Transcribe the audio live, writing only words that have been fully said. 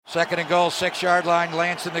Second and goal, 6-yard line.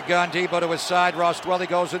 Lance in the gun. Debo to his side. Ross Dwelly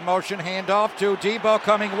goes in motion. Handoff to Debo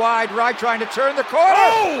coming wide right, trying to turn the corner.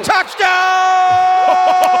 Oh! Touchdown!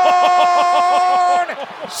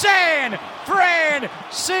 San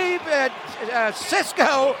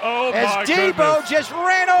Francisco. Oh, as Debo goodness. just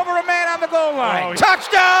ran over a man on the goal line. Oh,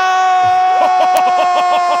 Touchdown!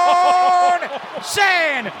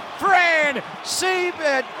 San Fran.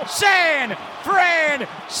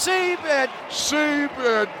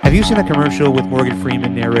 Have you seen that commercial with Morgan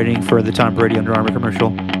Freeman narrating for the Tom Brady Under Armour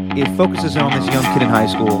commercial? It focuses on this young kid in high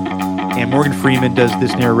school, and Morgan Freeman does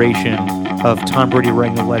this narration of Tom Brady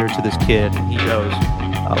writing a letter to this kid, and he goes,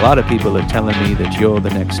 "A lot of people are telling me that you're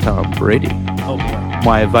the next Tom Brady. Oh, boy.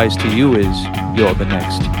 My advice to you is, you're the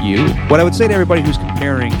next you." What I would say to everybody who's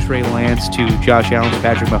comparing Trey Lance to Josh Allen to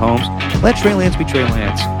Patrick Mahomes, let Trey Lance be Trey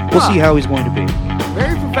Lance. We'll see how he's going to be.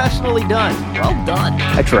 Very professionally done. Well done.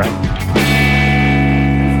 I tried.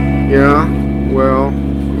 Yeah, well,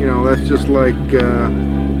 that's just like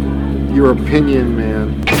your opinion,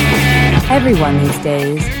 man. Everyone these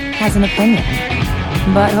days has an opinion.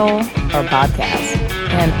 Butthole or podcast.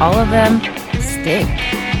 And all of them stink.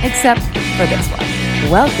 Except for this one.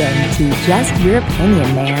 Welcome to Just Your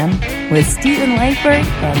Opinion, Man, with Stephen Langford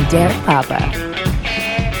and Derek Papa.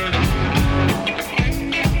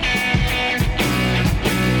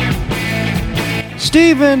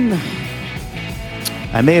 Steven!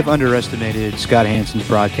 I may have underestimated Scott Hansen's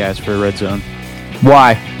broadcast for Red Zone.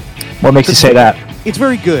 Why? What makes you say that? It's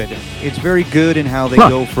very good. It's very good in how they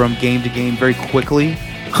go from game to game very quickly.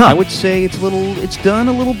 I would say it's done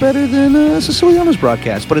a little better than Siciliano's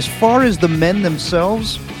broadcast. But as far as the men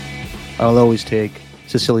themselves, I'll always take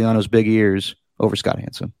Siciliano's big ears over Scott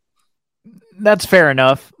Hansen. That's fair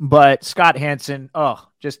enough, but Scott Hansen,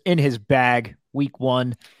 just in his bag. Week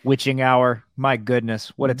 1, witching hour. My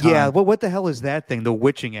goodness, what a time. Yeah, what the hell is that thing, the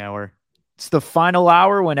witching hour? It's the final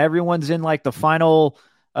hour when everyone's in like the final,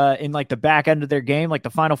 in like the back end of their game, like the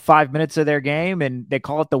final 5 minutes of their game, and they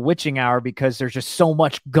call it the witching hour because there's just so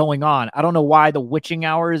much going on. I don't know why the witching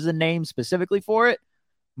hour is the name specifically for it,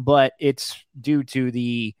 but it's due to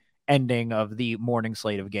the ending of the morning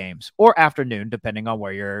slate of games, or afternoon, depending on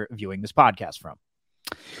where you're viewing this podcast from.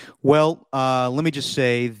 Well, let me just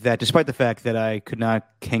say that despite the fact that I could not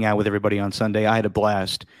hang out with everybody on Sunday, I had a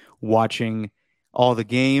blast watching all the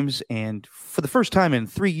games. And for the first time in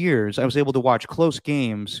 3 years, I was able to watch close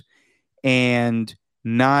games and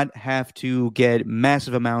not have to get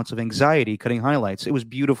massive amounts of anxiety cutting highlights. It was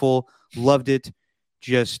beautiful. Loved it.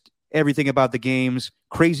 Just everything about the games.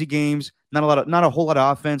 Crazy games. Not a whole lot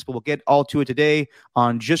of offense, but we'll get all to it today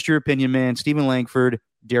on Just Your Opinion, Man. Stephen Langford,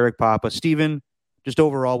 Derek Papa. Stephen, just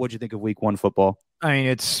overall, what'd you think of Week 1 football? I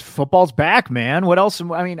mean, football's back, man. What else?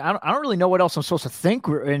 I mean, I don't really know what else I'm supposed to think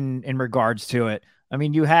in regards to it. I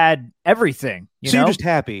mean, you had everything. You're just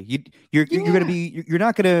happy. You're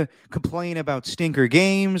not gonna complain about stinker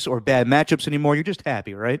games or bad matchups anymore. You're just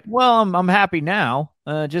happy, right? Well, I'm happy now.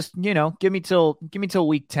 Just give me till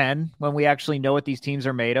week 10 when we actually know what these teams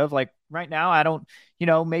are made of. Like right now, I don't.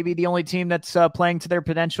 Maybe the only team that's playing to their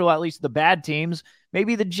potential, at least the bad teams,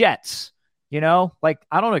 maybe the Jets. I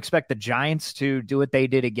don't expect the Giants to do what they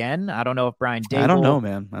did again. I don't know if Brian Dable. I don't know,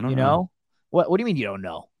 man. I don't know. What do you mean you don't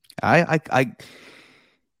know?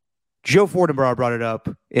 Joe Fortenbauer brought it up,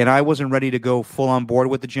 and I wasn't ready to go full on board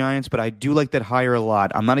with the Giants, but I do like that hire a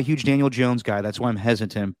lot. I'm not a huge Daniel Jones guy. That's why I'm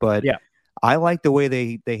hesitant, but yeah. I like the way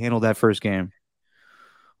they handled that first game.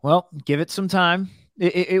 Well, give it some time.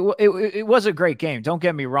 It was a great game. Don't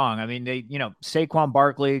get me wrong. I mean, Saquon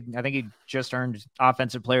Barkley, I think he just earned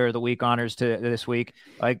Offensive Player of the Week honors this week.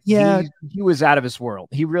 He was out of his world.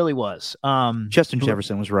 He really was. Justin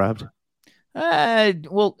Jefferson was robbed.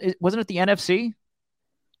 Well, wasn't it the NFC?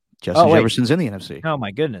 Justin Jefferson's in the NFC. Oh my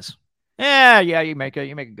goodness. Yeah. You make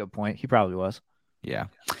a good point. He probably was. Yeah.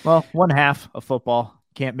 Well, one half of football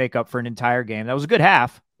can't make up for an entire game. That was a good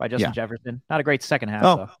half by Justin Jefferson. Not a great second half.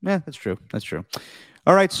 Oh, though. Yeah, that's true.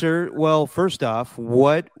 All right, sir. Well, first off,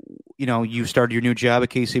 you started your new job at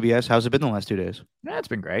KCBS. How's it been the last 2 days? Yeah, it's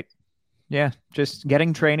been great. Yeah, just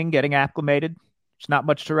getting training, getting acclimated. There's not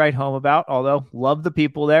much to write home about, although love the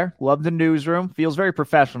people there. Love the newsroom. Feels very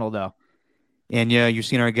professional, though. And you've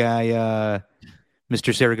seen our guy,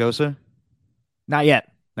 Mr. Saragosa? Not yet.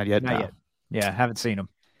 Not yet? Not yet. Yeah, haven't seen him.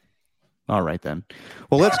 All right, then.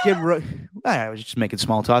 Well, let's get I was just making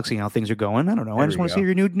small talk, seeing how things are going. I don't know. I just want to see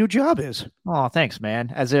what your new job is. Oh, thanks,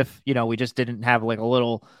 man. As if, we just didn't have like a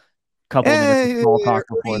little couple of minutes of small talk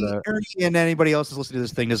before Ernie and anybody else is listening to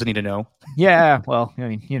this thing doesn't need to know. Yeah, well, I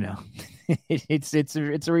mean, it's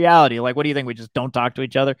a reality. Like, what do you think? We just don't talk to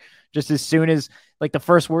each other? Just as soon as Like the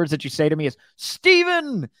first words that you say to me is,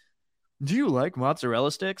 Steven, do you like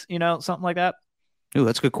mozzarella sticks? Something like that. Ooh,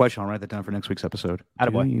 that's a good question. I'll write that down for next week's episode.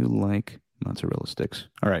 Attaboy. Do you like mozzarella sticks?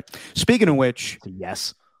 All right. Speaking of which,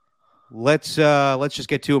 Yes. let's just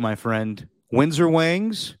get to it, my friend. Windsor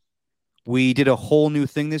Wings. We did a whole new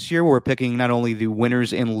thing this year where we're picking not only the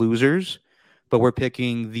winners and losers, but we're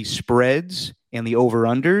picking the spreads and the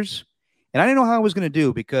over-unders. And I didn't know how I was going to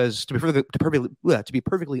do because, to be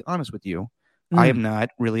perfectly honest with you, I am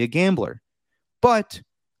not really a gambler. But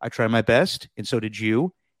I tried my best, and so did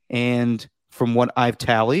you. And from what I've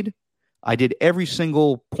tallied, I did every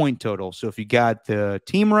single point total. So if you got the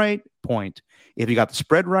team right, point. If you got the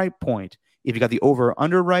spread right, point. If you got the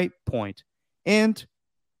over-under right, point. And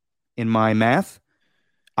in my math,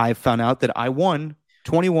 I found out that I won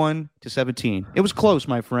 21-17. It was close,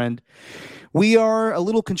 my friend. We are a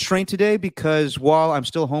little constrained today because while I'm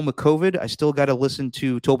still home with COVID, I still got to listen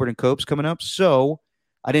to Tolbert and Copes coming up. So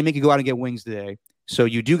I didn't make you go out and get wings today. So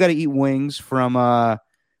you do got to eat wings from,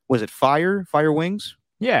 was it Fire Wings?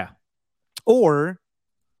 Yeah. Or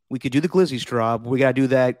we could do the Glizzy Straw. But we got to do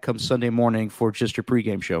that come Sunday morning for just your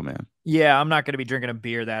pregame show, man. Yeah, I'm not going to be drinking a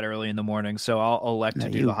beer that early in the morning, so I'll elect to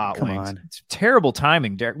do the hot wings. On. It's terrible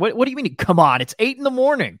timing, Derek. What do you mean? Come on, it's 8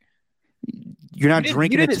 a.m. You're not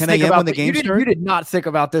drinking at 10 a.m. when the game starts? You did not think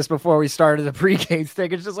about this before we started the pregame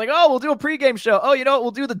thing. It's just like, we'll do a pregame show. Oh, you know what?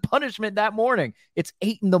 We'll do the punishment that morning. It's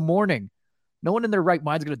 8 a.m. No one in their right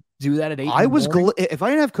mind is going to do that at 8 a.m. If I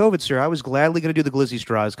didn't have COVID, sir, I was gladly going to do the Glizzy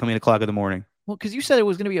Straws coming 8 o'clock in the morning. Well, because you said it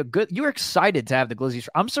was going to be you were excited to have the Glizzy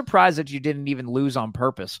Straw. I'm surprised that you didn't even lose on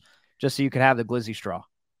purpose just so you could have the Glizzy Straw.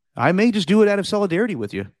 I may just do it out of solidarity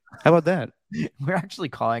with you. How about that? We're actually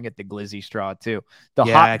calling it the Glizzy Straw, too. The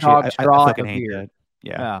hot dog straw. I fucking hate that.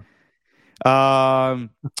 Yeah.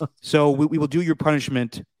 So we will do your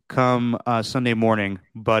punishment come Sunday morning,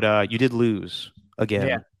 but you did lose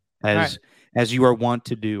again, as you are wont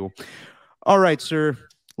to do. All right, sir.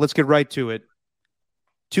 Let's get right to it.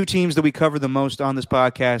 Two teams that we cover the most on this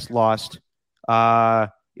podcast lost.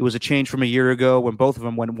 It was a change from a year ago when both of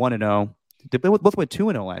them went 1-0. They both went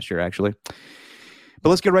 2-0 last year, actually. But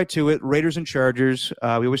let's get right to it. Raiders and Chargers. We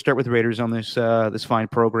always start with Raiders on this fine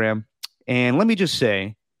program. And let me just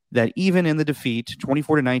say that even in the defeat,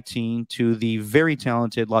 24-19 to the very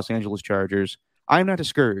talented Los Angeles Chargers, I'm not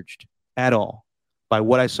discouraged at all by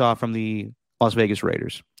what I saw from the Las Vegas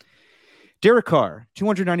Raiders. Derek Carr,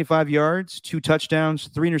 295 yards, 2 touchdowns,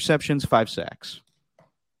 3 interceptions, 5 sacks.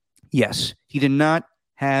 Yes, he did not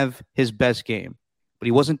have his best game, but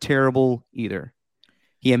he wasn't terrible either.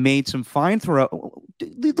 He had made some fine throws.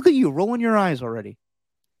 Look at you, rolling your eyes already.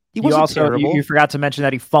 He wasn't terrible. You forgot to mention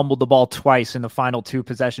that he fumbled the ball twice in the final 2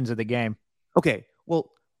 possessions of the game. Okay,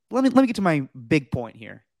 well, let me get to my big point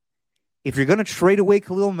here. If you're going to trade away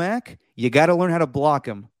Khalil Mack, you got to learn how to block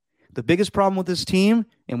him. The biggest problem with this team,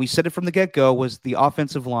 and we said it from the get-go, was the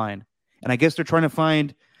offensive line. And I guess they're trying to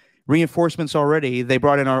find reinforcements already. They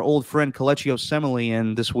brought in our old friend Kelechi Osemele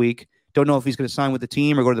in this week. Don't know if he's going to sign with the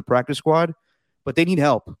team or go to the practice squad, but they need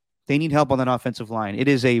help. They need help on that offensive line. It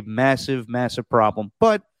is a massive, massive problem.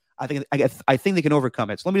 But I think they can overcome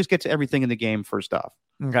it. So let me just get to everything in the game first off.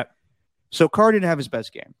 Okay. So Carr didn't have his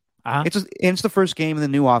best game. Uh-huh. It's the first game in the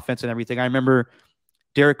new offense and everything. I remember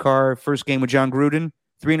Derek Carr, first game with John Gruden,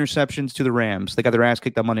 3 interceptions to the Rams. They got their ass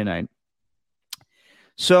kicked on Monday night.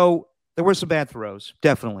 So there were some bad throws,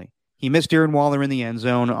 definitely. He missed Darren Waller in the end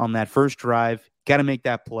zone on that first drive. Got to make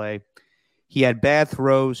that play. He had bad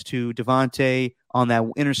throws to Devontae on that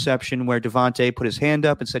interception where Devontae put his hand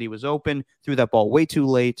up and said he was open, threw that ball way too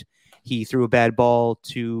late. He threw a bad ball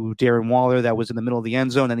to Darren Waller that was in the middle of the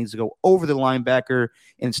end zone that needs to go over the linebacker.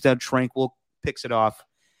 Instead, Tranquil picks it off.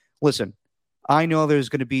 Listen, I know there's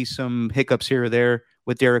going to be some hiccups here or there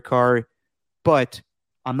with Derek Carr, but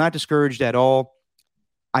I'm not discouraged at all.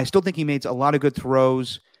 I still think he made a lot of good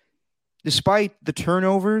throws. Despite the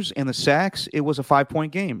turnovers and the sacks, it was a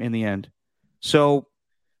 5-point game in the end. So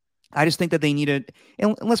I just think that they needed,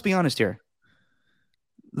 and let's be honest here,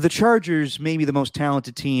 the Chargers may be the most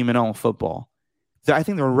talented team in all of football. I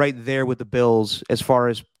think they're right there with the Bills as far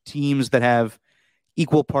as teams that have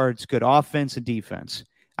equal parts good offense and defense.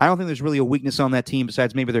 I don't think there's really a weakness on that team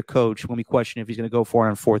besides maybe their coach when we question if he's going to go for it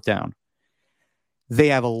on 4th down. They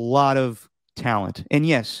have a lot of talent. And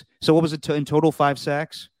yes, so what was it in total? 5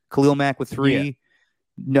 sacks? Khalil Mack with 3,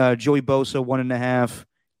 Joey Bosa 1.5,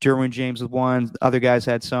 Derwin James with 1. Other guys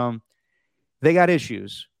had some. They got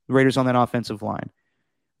issues, the Raiders on that offensive line.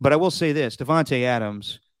 But I will say this, Davante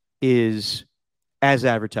Adams is as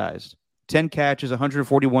advertised. 10 catches,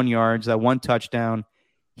 141 yards, that 1 touchdown.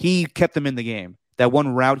 He kept them in the game. That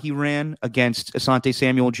one route he ran against Asante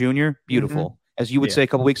Samuel Jr., beautiful. as you would say a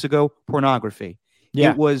couple weeks ago, pornography.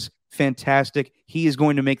 Yeah. It was fantastic. He is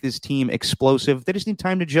going to make this team explosive. They just need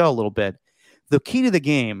time to gel a little bit. The key to the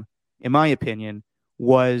game, in my opinion,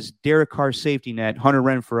 was Derek Carr's safety net. Hunter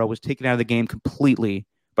Renfrow was taken out of the game completely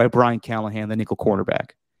by Brian Callahan, the nickel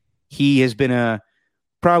cornerback. He has been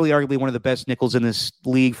probably arguably one of the best nickels in this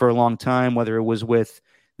league for a long time, whether it was with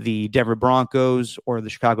the Denver Broncos or the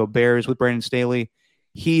Chicago Bears with Brandon Staley.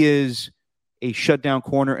 He is a shutdown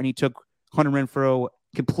corner, and he took Hunter Renfrow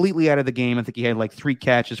completely out of the game. I think he had like 3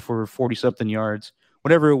 catches for 40-something yards.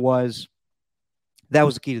 Whatever it was, that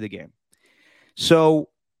was the key to the game. So,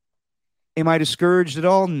 am I discouraged at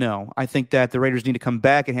all? No. I think that the Raiders need to come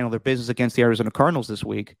back and handle their business against the Arizona Cardinals this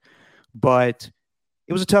week. But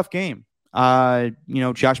it was a tough game. Josh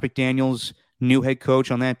McDaniels, new head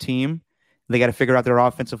coach on that team. They got to figure out their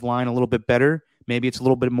offensive line a little bit better. Maybe it's a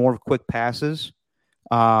little bit more quick passes.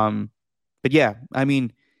 But yeah, I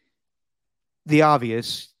mean, the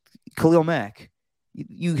obvious, Khalil Mack.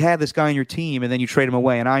 You had this guy on your team, and then you trade him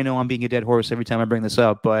away. And I know I'm being a dead horse every time I bring this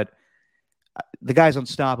up, but the guy's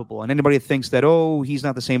unstoppable. And anybody that thinks that, he's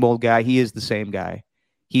not the same old guy, he is the same guy.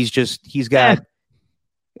 He's got...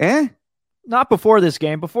 Not before this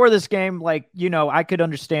game. Before this game, I could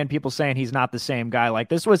understand people saying he's not the same guy. Like,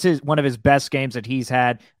 this was one of his best games that he's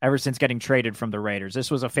had ever since getting traded from the Raiders. This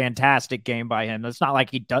was a fantastic game by him. It's not like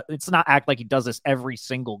it's not act like he does this every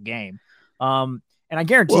single game. And I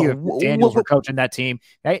guarantee you, if Daniels were coaching that team.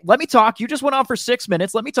 Hey, let me talk. You just went on for 6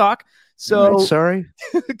 minutes. Let me talk. So, sorry,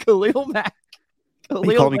 Khalil Mack.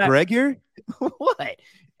 You call me Greg here? What?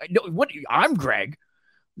 No, what? I'm Greg.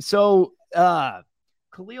 So,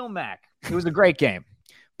 Khalil Mack. It was a great game.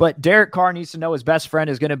 But Derek Carr needs to know his best friend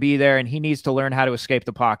is going to be there, and he needs to learn how to escape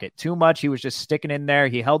the pocket. Too much. He was just sticking in there.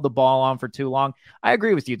 He held the ball on for too long. I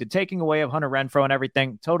agree with you. The taking away of Hunter Renfrow and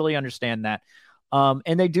everything, totally understand that.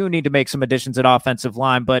 And they do need to make some additions at offensive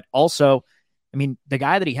line. But also, I mean, the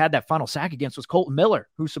guy that he had that final sack against was Colton Miller,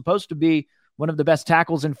 who's supposed to be one of the best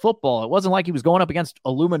tackles in football. It wasn't like he was going up against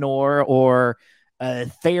Illuminor or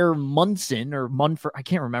Thayer Munson or Munford. I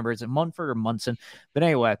can't remember. Is it Munford or Munson? But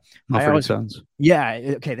anyway. Mumford & Sons. Yeah.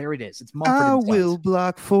 Okay, there it is. It's Mumford & Sons. I will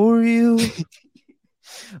block for you.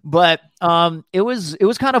 But it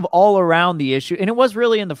was kind of all around the issue. And it was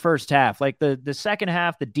really in the first half. Like the second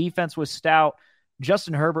half, the defense was stout.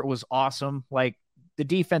 Justin Herbert was awesome. Like, the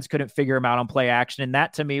defense couldn't figure him out on play action. And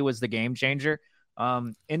that, to me, was the game changer.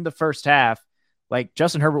 In the first half, like,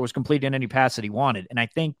 Justin Herbert was completing any pass that he wanted. And I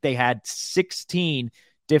think they had 16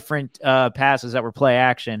 different passes that were play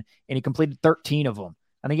action, and he completed 13 of them.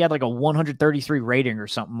 I think he had like a 133 rating or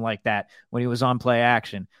something like that when he was on play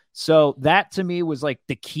action. So that, to me, was like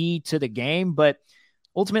the key to the game. But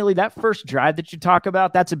ultimately, that first drive that you talk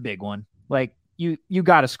about, that's a big one. Like, you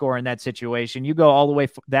got to score in that situation. You go all the way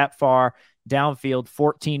that far downfield,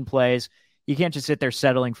 14 plays. You can't just sit there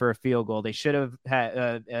settling for a field goal. They should have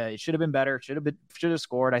had. It should have been better. Should have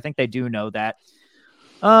scored. I think they do know that.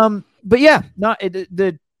 But yeah,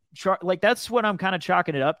 that's what I'm kind of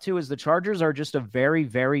chalking it up to. Is the Chargers are just a very,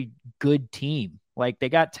 very good team. Like, they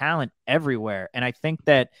got talent everywhere, and I think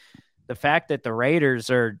that the fact that the Raiders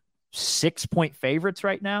are 6-point favorites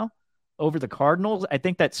right now over the Cardinals, I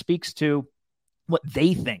think that speaks to what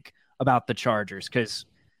they think about the Chargers. Because,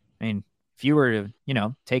 I mean, if you were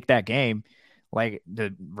to, take that game, like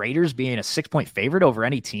the Raiders being a 6-point favorite over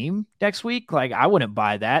any team next week, like, I wouldn't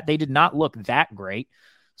buy that. They did not look that great.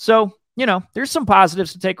 So, there's some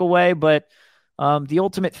positives to take away, but the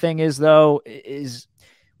ultimate thing is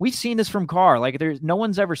we've seen this from Carr. Like, there's no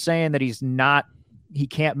one's ever saying that he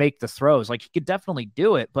can't make the throws. Like, he could definitely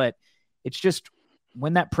do it, but it's just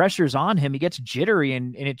when that pressure's on him, he gets jittery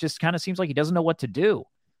and it just kind of seems like he doesn't know what to do.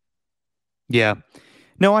 Yeah.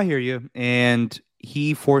 No, I hear you. And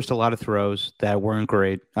he forced a lot of throws that weren't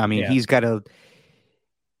great. I mean, he's got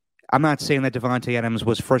I'm not saying that Davante Adams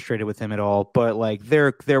was frustrated with him at all, but like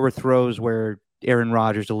there were throws where Aaron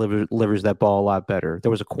Rodgers delivers that ball a lot better.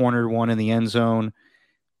 There was a corner one in the end zone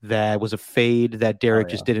that was a fade that Derek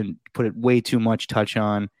just didn't put it way too much touch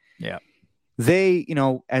on. Yeah. They,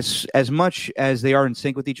 as much as they are in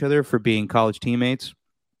sync with each other for being college teammates,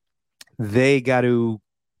 they got to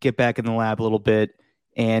get back in the lab a little bit.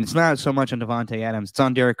 And it's not so much on Davante Adams. It's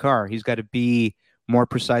on Derek Carr. He's got to be more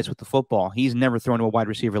precise with the football. He's never thrown to a wide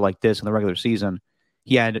receiver like this in the regular season.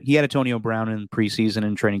 He had Antonio Brown in preseason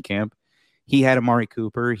and training camp. He had Amari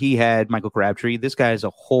Cooper. He had Michael Crabtree. This guy is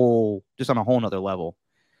just on a whole nother level.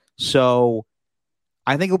 So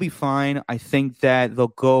I think he'll be fine. I think that they'll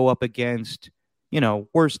go up against,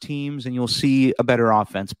 worse teams and you'll see a better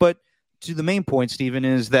offense. But to the main point, Stephen,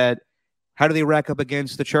 is that how do they rack up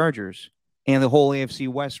against the Chargers? and the whole AFC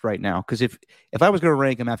West right now. Because if I was going to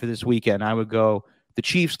rank them after this weekend, I would go the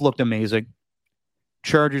Chiefs looked amazing.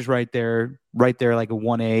 Chargers right there like a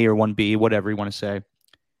 1A or 1B, whatever you want to say.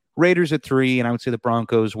 Raiders at 3, and I would say the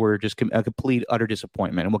Broncos were just a complete, utter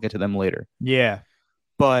disappointment, and we'll get to them later. Yeah.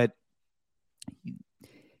 But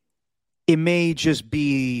it may just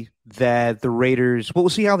be that the Raiders, well, we'll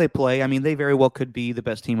see how they play. I mean, they very well could be the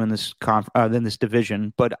best team in this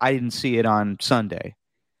division, but I didn't see it on Sunday.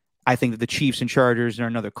 I think that the Chiefs and Chargers are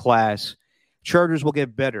another class. Chargers will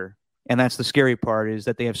get better, and that's the scary part, is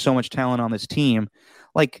that they have so much talent on this team.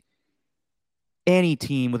 Like, any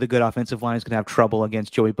team with a good offensive line is going to have trouble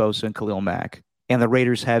against Joey Bosa and Khalil Mack. And the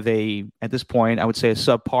Raiders have at this point, I would say a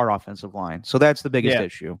subpar offensive line. So that's the biggest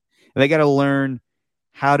issue. They got to learn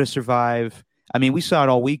how to survive. I mean, we saw it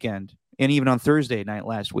all weekend, and even on Thursday night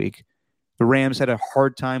last week. The Rams had a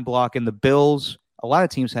hard time blocking the Bills. A lot of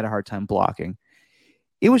teams had a hard time blocking.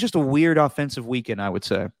 It was just a weird offensive weekend, I would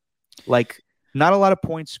say. Like, not a lot of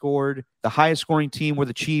points scored. The highest scoring team were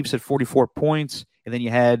the Chiefs at 44 points. And then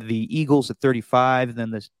you had the Eagles at 35, and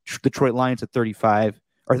then the Detroit Lions at 35.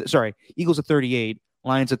 Eagles at 38,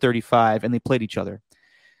 Lions at 35, and they played each other.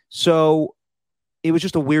 So it was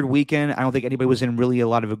just a weird weekend. I don't think anybody was in really a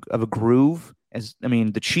lot of a groove.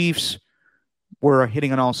 The Chiefs were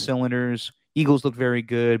hitting on all cylinders. Eagles looked very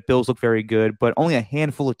good. Bills looked very good. But only a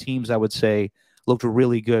handful of teams, I would say, looked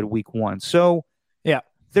really good week 1. So, yeah,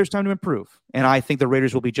 there's time to improve. And I think the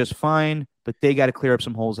Raiders will be just fine, but they got to clear up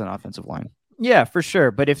some holes in the offensive line. Yeah, for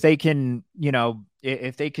sure. But if they can,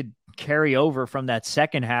 if they could carry over from that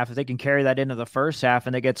second half, if they can carry that into the first half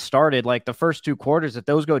and they get started, like the first 2 quarters, if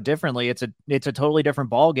those go differently, it's a totally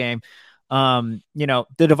different ball game. The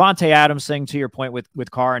Davante Adams thing, to your point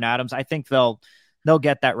with Carr and Adams, I think they'll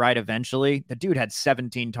get that right eventually. The dude had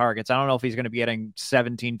 17 targets. I don't know if he's going to be getting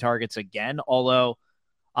 17 targets again, although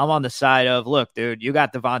I'm on the side of, look, dude, you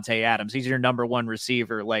got Davante Adams. He's your number 1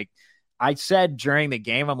 receiver. Like, I said during the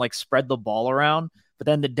game, I'm like, spread the ball around. But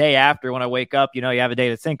then the day after, when I wake up, you have a day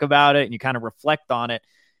to think about it and you kind of reflect on it.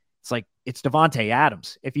 It's like, it's Davante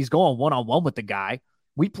Adams. If he's going one-on-one with the guy,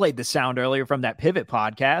 we played the sound earlier from that Pivot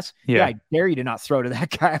podcast. Yeah, I dare you to not throw to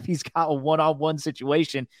that guy if he's got a one-on-one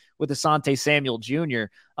situation with Asante Samuel Jr.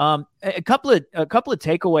 A couple of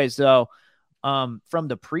takeaways, though, from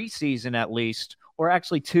the preseason at least, or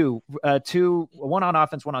actually two, one on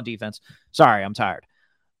offense, one on defense. Sorry, I'm tired.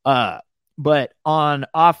 But on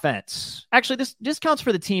offense, actually, this counts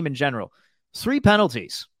for the team in general. 3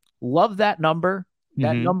 penalties. Love that number.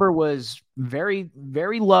 That number was very,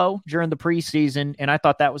 very low during the preseason, and I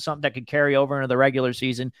thought that was something that could carry over into the regular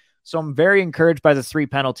season. So I'm very encouraged by the 3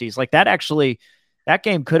 penalties. Like, that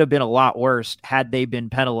game could have been a lot worse had they been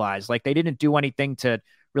penalized. Like, they didn't do anything to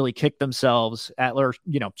really kick themselves or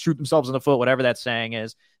shoot themselves in the foot, whatever that saying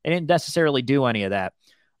is. They didn't necessarily do any of that.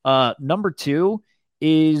 Number 2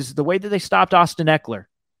 is the way that they stopped Austin Eckler.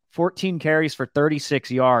 14 carries for 36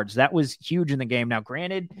 yards. That was huge in the game. Now,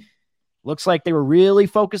 granted, looks like they were really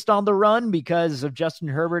focused on the run because of Justin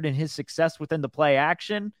Herbert and his success within the play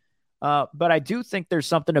action. But I do think there's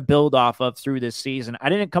something to build off of through this season. I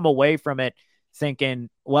didn't come away from it thinking,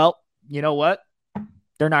 well, you know what?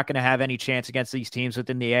 They're not going to have any chance against these teams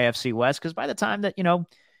within the AFC West, because by the time that,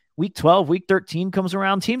 week 12, week 13 comes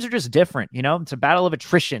around, teams are just different. It's a battle of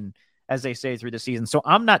attrition, as they say, through the season. So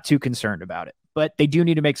I'm not too concerned about it. But they do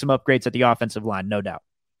need to make some upgrades at the offensive line, no doubt.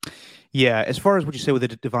 Yeah, as far as what you say with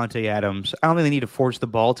Davante Adams, I don't think they need to force the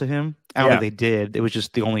ball to him. I don't think they did. It was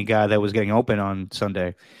just the only guy that was getting open on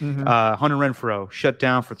Sunday. Hunter Renfrow shut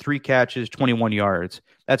down for 3 catches, 21 yards.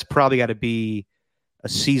 That's probably got to be a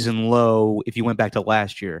season low if you went back to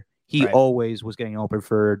last year. He always was getting open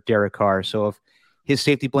for Derek Carr. So if his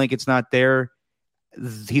safety blanket's not there,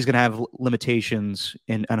 he's going to have limitations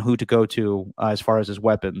on who to go to as far as his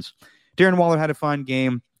weapons. Darren Waller had a fine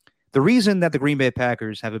game. The reason that the Green Bay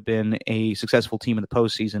Packers haven't been a successful team in the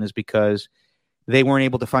postseason is because they weren't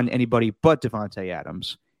able to find anybody but Davante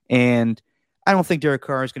Adams. And I don't think Derek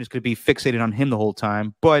Carr is going to be fixated on him the whole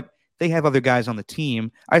time, but they have other guys on the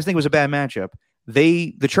team. I just think it was a bad matchup.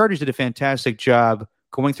 The Chargers did a fantastic job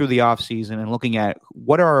going through the offseason and looking at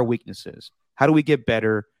what are our weaknesses? How do we get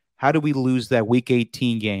better? How do we lose that Week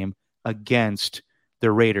 18 game against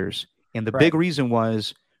the Raiders? And the big reason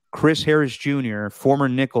was Chris Harris Jr., former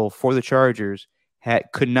nickel for the Chargers,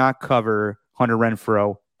 could not cover Hunter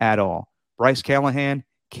Renfrow at all. Bryce Callahan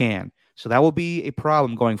can. So that will be a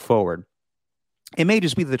problem going forward. It may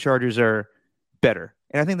just be that the Chargers are better,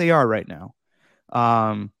 and I think they are right now.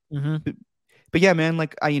 But yeah, man,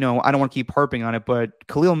 like I don't want to keep harping on it, but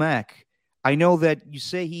Khalil Mack, I know that you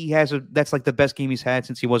say that's like the best game he's had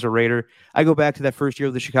since he was a Raider. I go back to that first year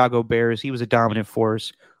of the Chicago Bears. He was a dominant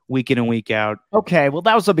force week in and week out. Okay, well,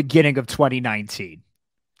 that was the beginning of 2019.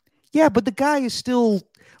 Yeah, but the guy is still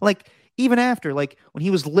like, even after, like when he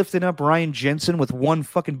was lifting up Ryan Jensen with one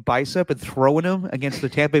fucking bicep and throwing him against the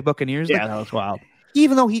Tampa Bay Buccaneers. Yeah, like, that was wild.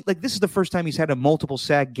 Even though this is the first time he's had a multiple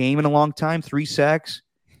sack game in a long time, 3 sacks.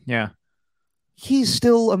 Yeah. He's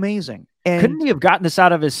still amazing. And couldn't he have gotten this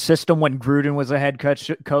out of his system when Gruden was a head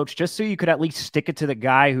coach, just so you could at least stick it to the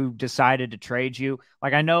guy who decided to trade you?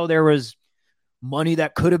 Like, I know there was money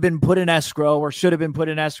that could have been put in escrow or should have been put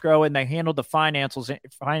in escrow, and they handled the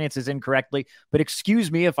finances incorrectly. But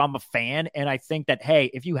excuse me if I'm a fan and I think that, hey,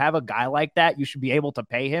 if you have a guy like that, you should be able to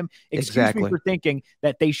pay him. Excuse me for thinking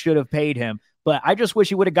that they should have paid him. But I just wish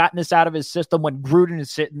he would have gotten this out of his system when Gruden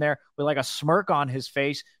is sitting there with like a smirk on his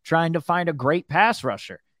face trying to find a great pass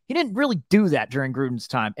rusher. He didn't really do that during Gruden's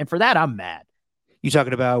time. And for that, I'm mad. You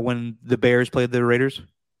talking about when the Bears played the Raiders?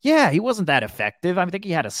 Yeah, he wasn't that effective. I think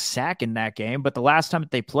he had a sack in that game. But the last time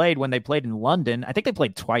that they played, when they played in London, I think they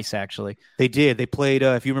played twice, actually. They did. They played,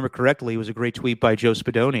 if you remember correctly, it was a great tweet by Joe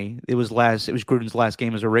Spadoni. It was Gruden's last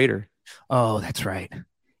game as a Raider. Oh, that's right.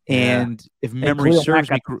 And if memory serves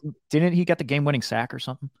me, didn't he get the game-winning sack or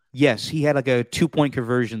something? Yes, he had like a 2-point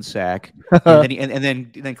conversion sack, and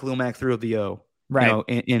then Khalil Mack threw the O, right?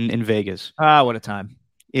 In Vegas. Ah, what a time!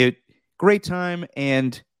 Great time,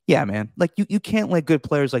 and yeah, man, like you can't let good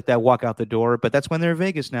players like that walk out the door. But that's when they're in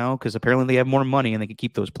Vegas now, because apparently they have more money and they can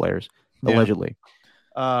keep those players, allegedly,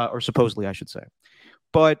 or supposedly, I should say.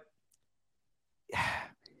 But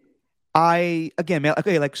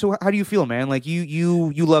so how do you feel, man? Like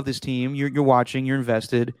you love this team. You're watching. You're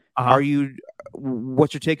invested. Uh-huh.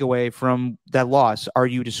 What's your takeaway from that loss? Are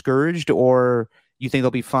you discouraged, or you think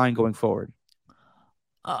they'll be fine going forward?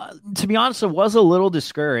 To be honest, I was a little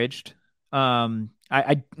discouraged.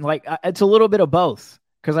 It's a little bit of both,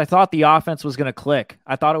 because I thought the offense was going to click.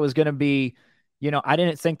 I thought it was going to be, I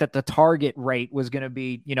didn't think that the target rate was going to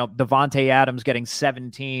be, Devontae Adams getting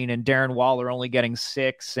 17 and Darren Waller only getting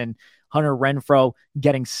 6 and Hunter Renfrow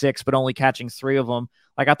getting 6, but only catching 3 of them.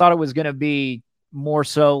 Like, I thought it was going to be more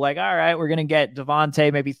so like, all right, we're going to get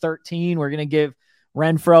Devontae maybe 13. We're going to give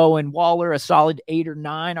Renfrow and Waller a solid 8 or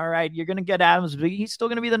 9. All right, you're going to get Adams, but he's still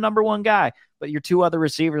going to be the number 1 guy. But your 2 other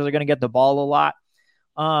receivers are going to get the ball a lot.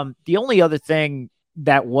 The only other thing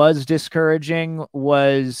that was discouraging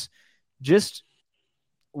was just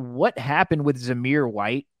what happened with Zamir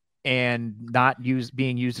White and not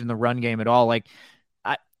being used in the run game at all. Like,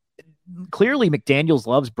 clearly McDaniels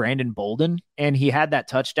loves Brandon Bolden, and he had that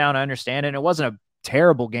touchdown, I understand, and it wasn't a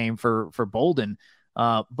terrible game for Bolden.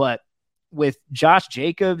 But with Josh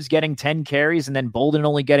Jacobs getting 10 carries and then Bolden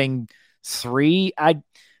only getting 3, I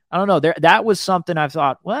don't know. That was something I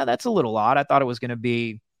thought, well, that's a little odd. I thought it was going to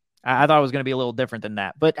be a little different than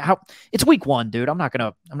that. But it's week 1, dude. I'm not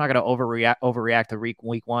gonna overreact to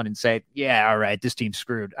week 1 and say, yeah, all right, this team's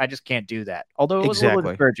screwed. I just can't do that. Although it was a little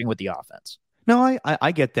discouraging with the offense. No,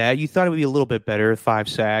 I get that. You thought it would be a little bit better, 5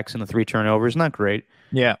 sacks and the 3 turnovers. Not great.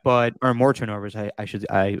 Yeah. Or more turnovers,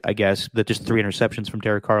 I guess, but just 3 interceptions from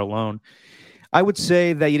Derek Carr alone. I would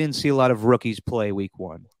say that you didn't see a lot of rookies play week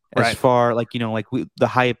 1. As far, the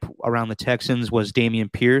hype around the Texans was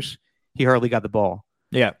Dameon Pierce. He hardly got the ball.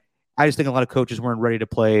 Yeah. I just think a lot of coaches weren't ready to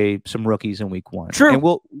play some rookies in week 1. True. And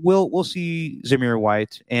we'll see Zamir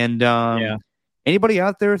White. And anybody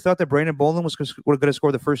out there thought that Brandon Bolden was going to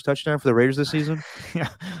score the first touchdown for the Raiders this season? Yeah.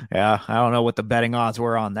 I don't know what the betting odds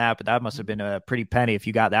were on that, but that must have been a pretty penny if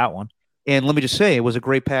you got that one. And let me just say, it was a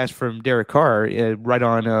great pass from Derek Carr right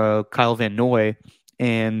on Kyle Van Noy,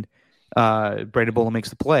 and Brandon Bolden makes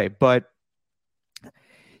the play. But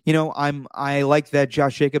I like that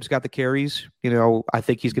Josh Jacobs got the carries. I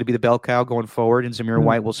think he's going to be the bell cow going forward, and Zamir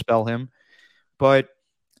White will spell him. But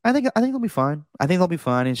I think they'll be fine.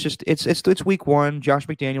 It's just it's week 1. Josh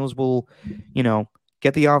McDaniels will,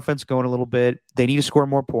 get the offense going a little bit. They need to score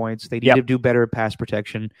more points. They need to do better at pass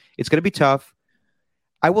protection. It's going to be tough.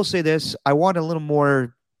 I will say this: I want a little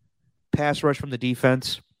more pass rush from the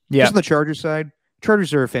defense. Yeah. Just on the Chargers side,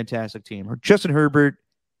 Chargers are a fantastic team. Justin Herbert,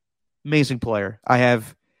 amazing player. I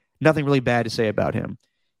have nothing really bad to say about him.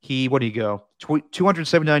 What did he go?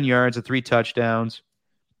 279 yards and 3 touchdowns.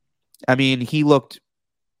 I mean, he's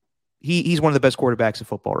one of the best quarterbacks in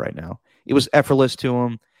football right now. It was effortless to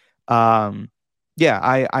him. I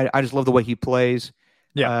just love the way he plays.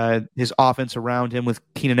 Yeah. His offense around him with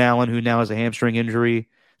Keenan Allen, who now has a hamstring injury.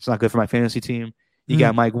 It's not good for my fantasy team. You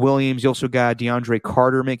got Mike Williams. You also got DeAndre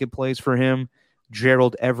Carter making plays for him.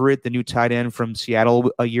 Gerald Everett, the new tight end from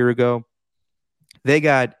Seattle a year ago. They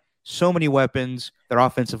got so many weapons. Their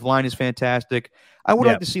offensive line is fantastic. I would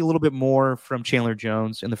like to see a little bit more from Chandler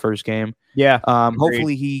Jones in the first game. Yeah.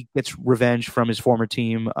 Hopefully he gets revenge from his former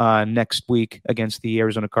team next week against the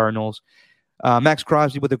Arizona Cardinals. Max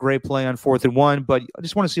Crosby with a great play on 4th and 1, but I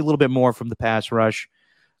just want to see a little bit more from the pass rush.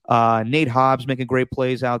 Nate Hobbs making great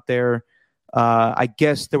plays out there. I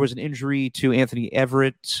guess there was an injury to Anthony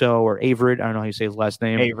Everett, or Averett. I don't know how you say his last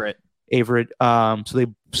name. Averett. So they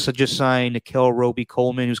just signed Nikel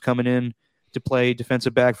Roby-Coleman, who's coming in to play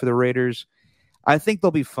defensive back for the Raiders. I think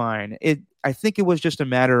they'll be fine. I think it was just a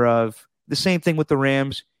matter of the same thing with the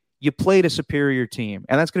Rams. You played a superior team,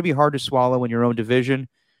 and that's going to be hard to swallow in your own division,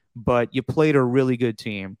 but you played a really good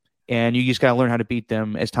team, and you just got to learn how to beat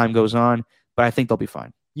them as time goes on, but I think they'll be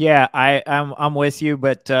fine. Yeah, I'm with you,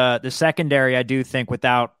 but the secondary, I do think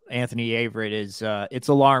without Anthony Averett is it's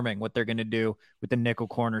alarming what they're going to do with the nickel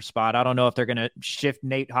corner spot. I don't know if they're going to shift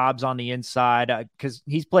Nate Hobbs on the inside because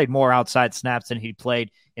he's played more outside snaps than he played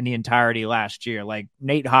in the entirety last year. Like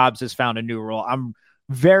Nate Hobbs has found a new role. I'm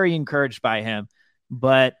very encouraged by him,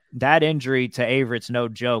 but that injury to Averett's no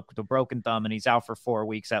joke. The broken thumb, and he's out for 4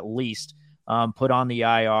 weeks at least. Put on the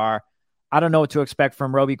IR. I don't know what to expect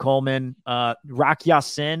from Roby-Coleman. Rock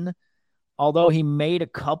Ya-Sin, although he made a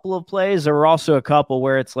couple of plays, there were also a couple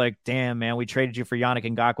where it's like, damn, man, we traded you for Yannick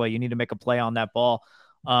Ngakoue. You need to make a play on that ball.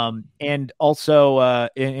 And also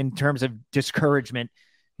in terms of discouragement,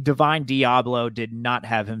 Divine Diablo did not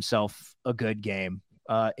have himself a good game.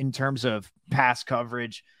 In terms of pass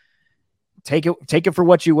coverage, take it for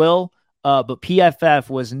what you will, but PFF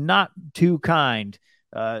was not too kind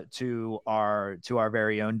to our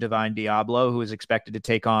very own Divine Diablo, who is expected to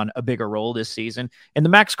take on a bigger role this season. And the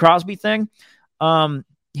Max Crosby thing,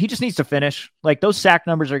 he just needs to finish. Like those sack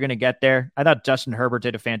numbers are going to get there. I thought Justin Herbert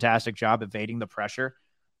did a fantastic job evading the pressure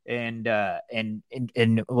but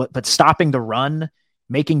stopping the run,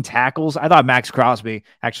 making tackles. I thought Max Crosby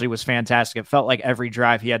actually was fantastic. It felt like every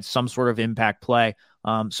drive he had some sort of impact play.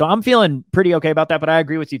 So I'm feeling pretty okay about that, but I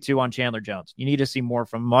agree with you too on Chandler Jones. You need to see more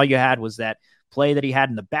from him. All you had was that play that he had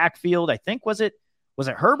in the backfield. I think was it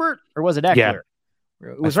Herbert or was it Eckler? Yeah.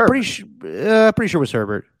 It was Herbert. Pretty sure it was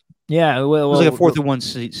Herbert. Yeah, it was like a 4th and 1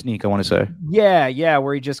 sneak, I want to say. Yeah,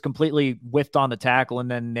 where he just completely whiffed on the tackle and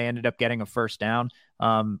then they ended up getting a first down.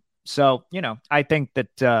 So I think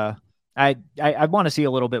that I want to see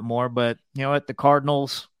a little bit more, but you know what, the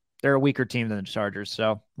Cardinals, they're a weaker team than the Chargers,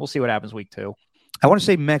 so we'll see what happens week 2. I want to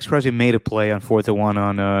say Max Crosby made a play on 4th and 1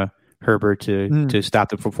 on Herbert to stop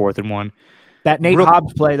them from 4th and 1. That Nate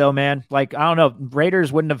Hobbs play, though, man, like, I don't know.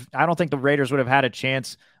 I don't think the Raiders would have had a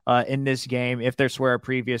chance in this game if this were a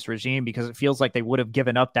previous regime, because it feels like they would have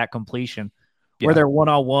given up that completion where they're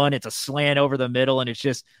one-on-one. It's a slant over the middle, and it's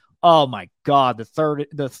just, oh my God, the third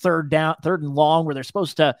and long where they're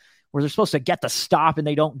supposed to get the stop and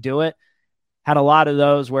they don't do it. Had a lot of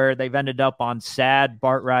those where they've ended up on sad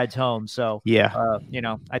Bart rides home. So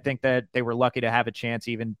I think that they were lucky to have a chance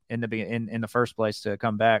even in the first place to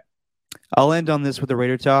come back. I'll end on this with the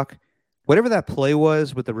Raider talk. Whatever that play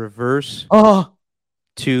was with the reverse to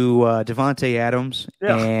Devontae Adams,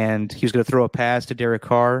 and he was going to throw a pass to Derek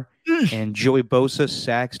Carr, and Joey Bosa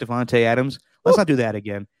sacks Devontae Adams. Let's not do that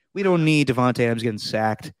again. We don't need Devontae Adams getting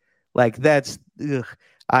sacked. Like that's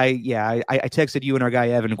I texted you and our guy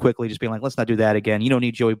Evan quickly, just being like, let's not do that again. You don't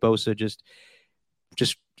need Joey Bosa just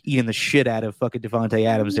eating the shit out of fucking Devontae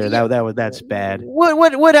Adams there. That's bad.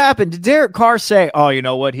 What happened? Did Derek Carr say, "Oh, you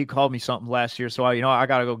know what? He called me something last year, so I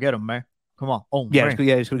gotta go get him, man. Come on." Oh, yeah,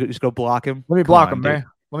 just go block him. Let me block him, man.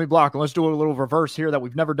 Let me block him. Let's do a little reverse here that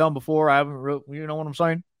we've never done before. I haven't, you know what I'm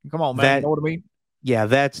saying? Come on, man. You know what I mean? Yeah,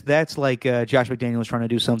 that's like Josh McDaniels trying to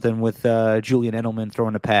do something with Julian Edelman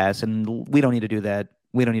throwing a pass, and we don't need to do that.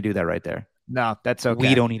 We don't need to do that right there. No, that's okay.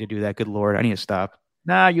 We don't need to do that. Good Lord, I need to stop.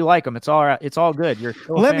 Nah, you like them. It's all right. It's all good.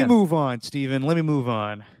 Let me move on, Steven. Let me move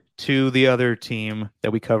on to the other team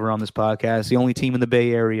that we cover on this podcast, the only team in the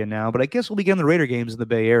Bay Area now, but I guess we'll be getting the Raider games in the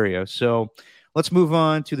Bay Area. So let's move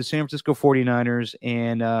on to the San Francisco 49ers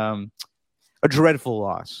and a dreadful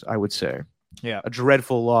loss, I would say. Yeah, a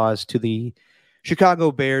dreadful loss to the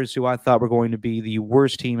Chicago Bears, who I thought were going to be the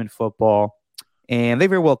worst team in football, and they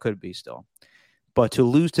very well could be still. But to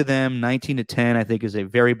lose to them 19-10, I think is a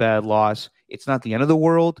very bad loss. It's not the end of the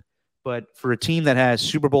world, but for a team that has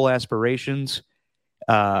Super Bowl aspirations,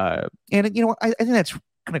 and I think that's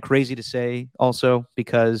kind of crazy to say also,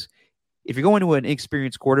 because if you're going to an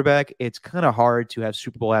inexperienced quarterback, it's kind of hard to have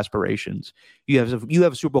Super Bowl aspirations. You have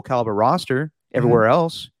a Super Bowl caliber roster everywhere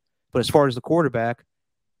else, but as far as the quarterback,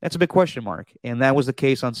 that's a big question mark, and that was the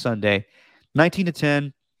case on Sunday.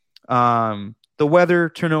 19-10. The weather,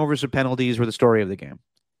 turnovers, and penalties were the story of the game.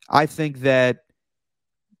 I think that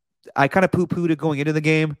I kind of poo-pooed it going into the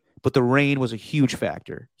game, but the rain was a huge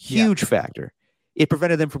factor. Huge factor. It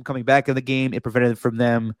prevented them from coming back in the game. It prevented from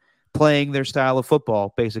them playing their style of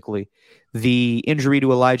football, basically. The injury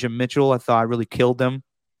to Elijah Mitchell, I thought, really killed them.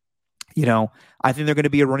 I think they're going to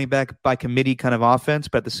be a running back by committee kind of offense,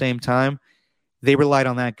 but at the same time, they relied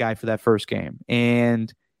on that guy for that first game.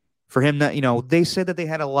 And for him, they said that they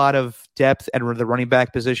had a lot of depth at the running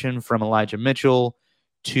back position, from Elijah Mitchell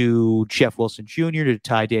to Jeff Wilson Jr. to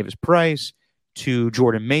Ty Davis-Price to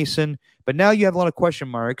Jordan Mason. But now you have a lot of question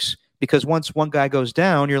marks, because once one guy goes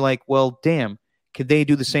down, you're like, well, damn, could they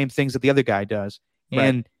do the same things that the other guy does? Right.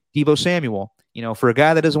 And Deebo Samuel, for a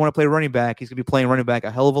guy that doesn't want to play running back, he's going to be playing running back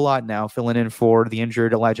a hell of a lot now, filling in for the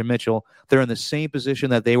injured Elijah Mitchell. They're in the same position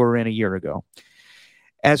that they were in a year ago.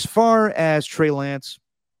 As far as Trey Lance,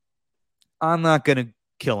 I'm not going to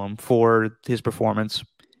kill him for his performance.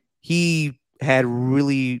 He had a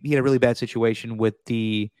really bad situation with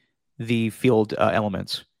the field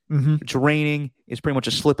elements. Mm-hmm. It's raining. It's pretty much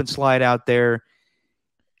a slip and slide out there.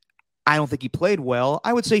 I don't think he played well.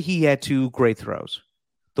 I would say he had two great throws.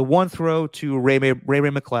 The one throw to Ray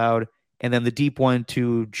McLeod, and then the deep one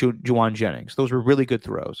to Juwan Jennings. Those were really good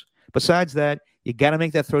throws. Besides that, you got to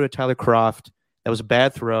make that throw to Tyler Kroft. That was a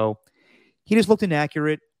bad throw. He just looked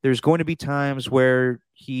inaccurate. There's going to be times where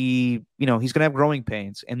he's going to have growing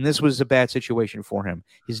pains, and this was a bad situation for him.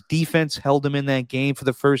 His defense held him in that game for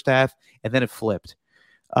the first half, and then it flipped.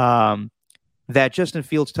 That Justin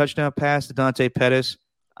Fields touchdown pass to Dante Pettis,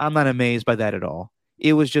 I'm not amazed by that at all.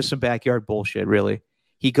 It was just some backyard bullshit, really.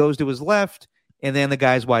 He goes to his left, and then the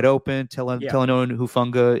guy's wide open. Talanoa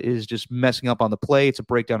Hufanga is just messing up on the play. It's a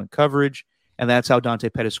breakdown in coverage, and that's how Dante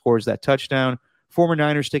Pettis scores that touchdown. Former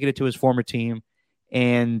Niners sticking it to his former team,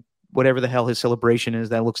 and whatever the hell his celebration is,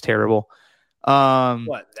 that looks terrible.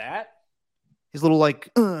 What, that? His little, and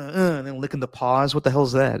then licking the paws. What the hell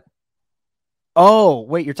is that? Oh,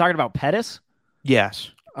 wait, you're talking about Pettis?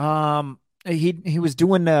 Yes. He was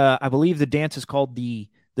doing, I believe the dance is called the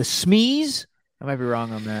Smeeze. I might be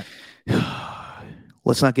wrong on that.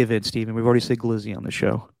 Let's not give in, Steven. We've already said glizzy on the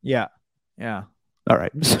show. Yeah. All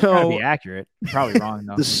right. So gotta be accurate. Probably wrong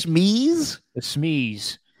though. The Smeeze? The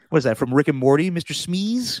Smeeze. What is that, from Rick and Morty, Mr.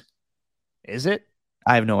 Smeeze? Is it?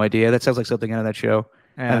 I have no idea. That sounds like something out of that show.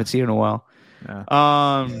 Yeah. I haven't seen it in a while.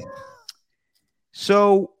 Yeah.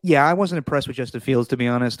 So, yeah, I wasn't impressed with Justin Fields, to be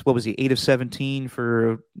honest. What was he, 8 of 17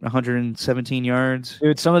 for 117 yards?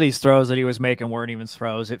 Dude, some of these throws that he was making weren't even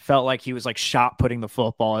throws. It felt like he was shot putting the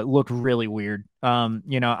football. It looked really weird.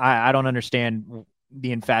 I don't understand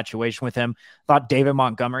the infatuation with him. I thought David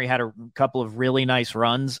Montgomery had a couple of really nice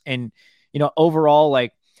runs. And, overall,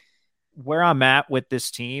 where I'm at with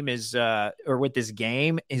this team is, or with this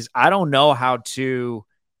game is, I don't know how to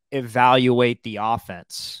evaluate the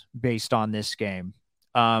offense based on this game.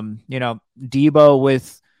 Deebo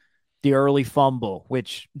with the early fumble,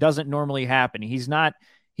 which doesn't normally happen.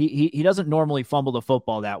 He doesn't normally fumble the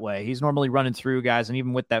football that way. He's normally running through guys, and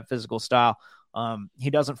even with that physical style, he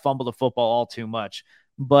doesn't fumble the football all too much.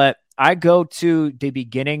 But I go to the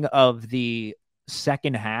beginning of the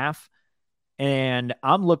second half, and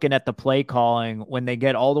I'm looking at the play calling when they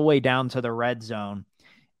get all the way down to the red zone,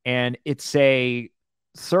 and it's a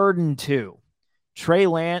 3rd and 2. Trey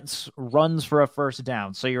Lance runs for a first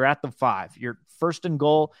down. So you're at the 5. You're first and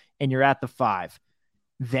goal, and you're at the 5.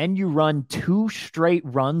 Then you run 2 straight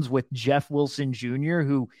runs with Jeff Wilson Jr.,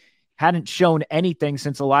 who hadn't shown anything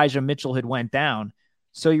since Elijah Mitchell had went down.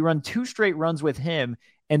 So you run 2 straight runs with him,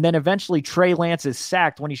 and then eventually Trey Lance is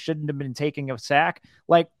sacked when he shouldn't have been taking a sack.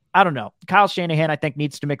 I don't know. Kyle Shanahan, I think,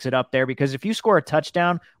 needs to mix it up there, because if you score a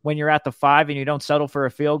touchdown when you're at the 5 and you don't settle for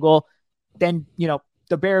a field goal, then,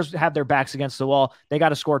 the Bears have their backs against the wall. They got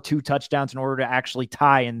to score 2 touchdowns in order to actually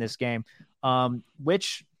tie in this game,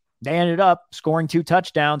 which they ended up scoring 2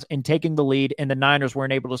 touchdowns and taking the lead, and the Niners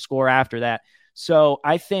weren't able to score after that. So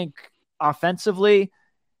I think offensively,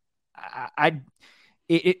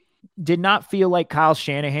 it did not feel like Kyle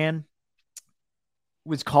Shanahan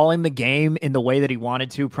was calling the game in the way that he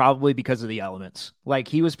wanted to, probably because of the elements.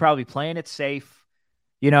 He was probably playing it safe.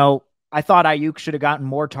 I thought Ayuk should have gotten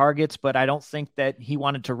more targets, but I don't think that he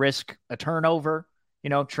wanted to risk a turnover.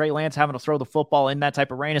 Trey Lance having to throw the football in that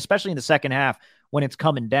type of rain, especially in the second half when it's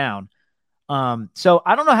coming down. So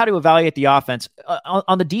I don't know how to evaluate the offense.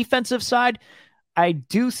 On the defensive side, I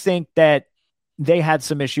do think that they had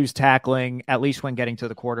some issues tackling, at least when getting to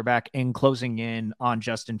the quarterback and closing in on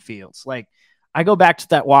Justin Fields. I go back to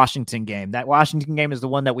that Washington game. That Washington game is the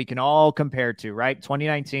one that we can all compare to, right?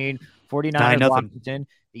 2019, 49ers Washington.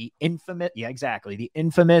 The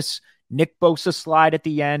infamous Nick Bosa slide at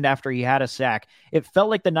the end after he had a sack. It felt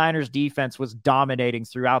like the Niners defense was dominating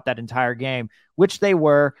throughout that entire game, which they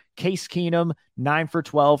were. Case Keenum, 9 for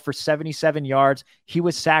 12 for 77 yards. He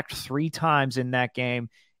was sacked 3 times in that game.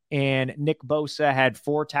 And Nick Bosa had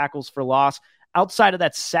 4 tackles for loss. Outside of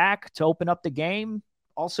that sack to open up the game,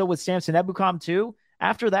 also with Samson Ebukam too,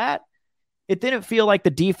 after that, it didn't feel like the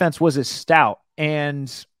defense was as stout.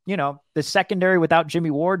 And, you know, the secondary without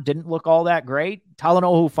Jimmy Ward didn't look all that great.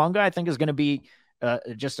 Talanoa Hufanga, I think, is going to be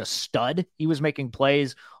just a stud. He was making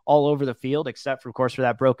plays all over the field, except for, of course, for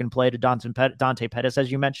that broken play to Dante Pettis,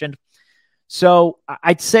 as you mentioned. So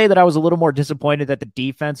I'd say that I was a little more disappointed that the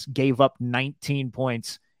defense gave up 19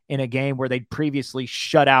 points in a game where they'd previously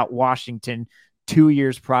shut out Washington 2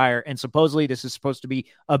 years prior. And supposedly this is supposed to be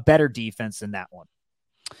a better defense than that one.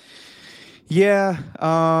 Yeah.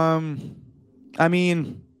 I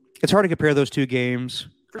mean, it's hard to compare those two games.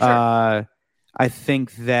 For sure. I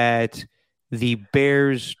think that the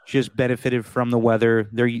Bears just benefited from the weather.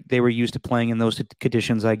 They were used to playing in those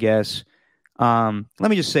conditions, I guess. Let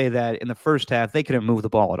me just say that in the first half, they couldn't move the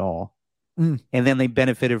ball at all. And then they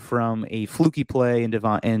benefited from a fluky play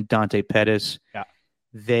in Dante Pettis. Yeah.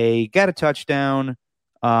 They got a touchdown,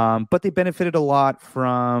 but they benefited a lot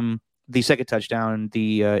from the second touchdown,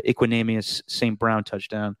 the Equanimeous St. Brown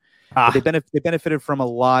touchdown. They benefited from a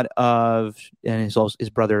lot of, and his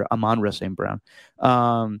brother Amon-Ra St. Brown.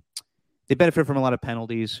 They benefited from a lot of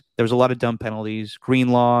penalties. There was a lot of dumb penalties.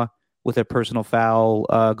 Greenlaw with a personal foul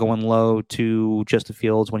going low to Justin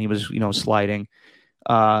Fields when he was, sliding.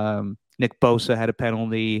 Nick Bosa had a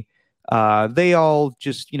penalty. They all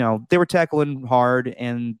just, they were tackling hard,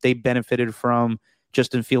 and they benefited from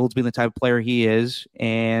Justin Fields being the type of player he is.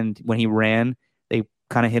 And when he ran, they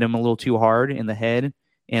kind of hit him a little too hard in the head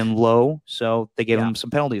and low. So they gave him some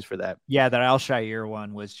penalties for that. Yeah, that Al-Shaair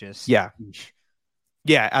one was just... Yeah.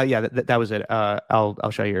 That was it.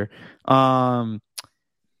 Al-Shaair.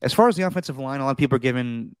 As far as the offensive line, a lot of people are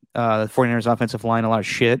giving the 49ers offensive line a lot of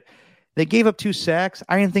shit. They gave up 2 sacks.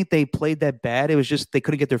 I didn't think they played that bad. It was just they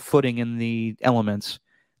couldn't get their footing in the elements.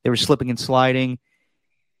 They were slipping and sliding.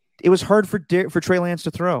 It was hard for Trey Lance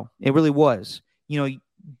to throw. It really was. Brandon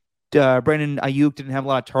Ayuk didn't have a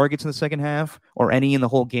lot of targets in the second half or any in the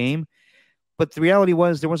whole game. But the reality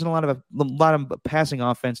was there wasn't a lot of passing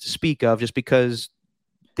offense to speak of, just because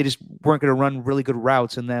they just weren't going to run really good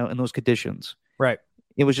routes in those conditions. Right.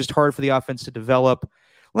 It was just hard for the offense to develop.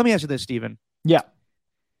 Let me ask you this, Steven. Yeah.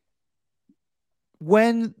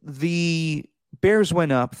 When the Bears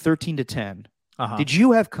went up 13-10, did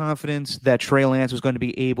you have confidence that Trey Lance was going to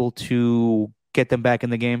be able to get them back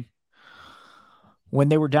in the game? When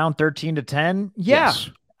they were down 13-10? Yeah.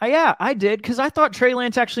 Yes. Yeah, I did, because I thought Trey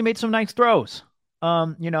Lance actually made some nice throws.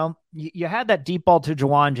 You had that deep ball to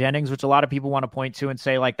Jawan Jennings, which a lot of people want to point to and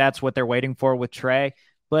say, like, that's what they're waiting for with Trey.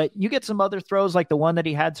 But you get some other throws, like the one that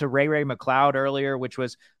he had to Ray McLeod earlier, which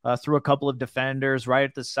was through a couple of defenders right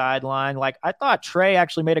at the sideline. Like, I thought Trey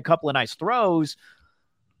actually made a couple of nice throws.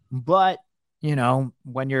 But,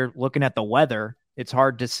 when you're looking at the weather, it's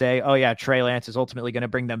hard to say, oh, yeah, Trey Lance is ultimately going to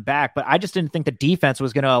bring them back. But I just didn't think the defense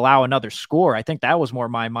was going to allow another score. I think that was more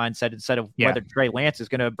my mindset instead of whether Trey Lance is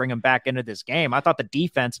going to bring them back into this game. I thought the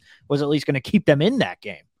defense was at least going to keep them in that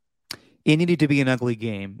game. It needed to be an ugly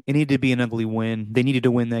game. It needed to be an ugly win. They needed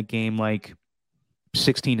to win that game like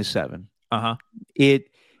 16-7.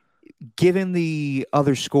 Given the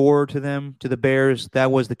other score to the Bears,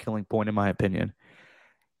 that was the killing point, in my opinion.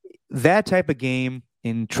 That type of game,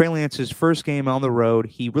 in Trey Lance's first game on the road,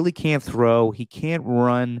 he really can't throw. He can't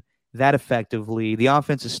run that effectively. The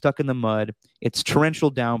offense is stuck in the mud. It's torrential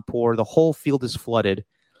downpour. The whole field is flooded.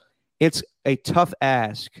 It's a tough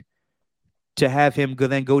ask to have him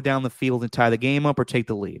go down the field and tie the game up or take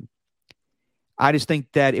the lead. I just think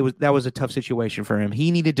that that was a tough situation for him.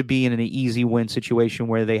 He needed to be in an easy win situation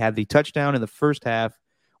where they had the touchdown in the first half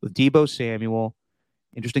with Deebo Samuel.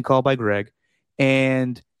 Interesting call by Greg.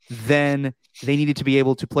 And then they needed to be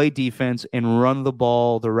able to play defense and run the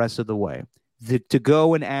ball the rest of the way. To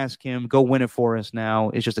go and ask him, go win it for us now,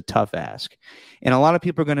 is just a tough ask. And a lot of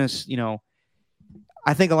people are going to,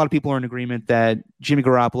 I think a lot of people are in agreement that Jimmy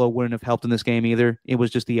Garoppolo wouldn't have helped in this game either. It was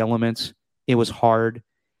just the elements. It was hard.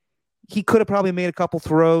 He could have probably made a couple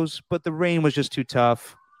throws, but the rain was just too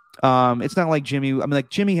tough. It's not like Jimmy. I mean, like,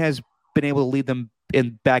 Jimmy has been able to lead them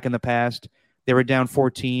back in the past. They were down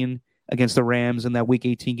 14 against the Rams in that Week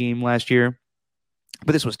 18 game last year.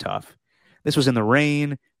 But this was tough. This was in the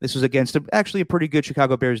rain. This was against actually a pretty good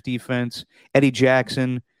Chicago Bears defense. Eddie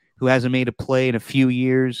Jackson, who hasn't made a play in a few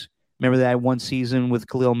years, Remember that one season with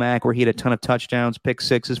Khalil Mack where he had a ton of touchdowns, pick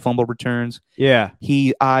sixes, fumble returns. Yeah.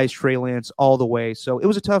 He eyes Trey Lance all the way. So it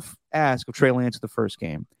was a tough ask of Trey Lance the first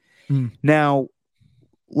game. Now,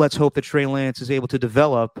 let's hope that Trey Lance is able to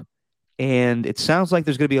develop. And it sounds like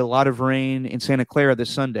there's going to be a lot of rain in Santa Clara this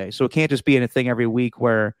Sunday. So it can't just be a thing every week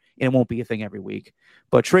and it won't be a thing every week.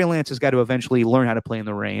 But Trey Lance has got to eventually learn how to play in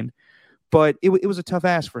the rain. But it was a tough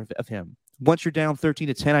ask of him. Once you're down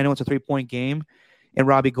 13-10, I know it's a 3-point game. And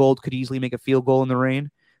Robbie Gould could easily make a field goal in the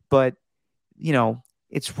rain. But,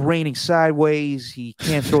 it's raining sideways. He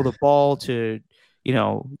can't throw the ball to,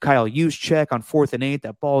 Kyle Juszczyk on 4th and 8.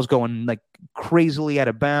 That ball's going like crazily out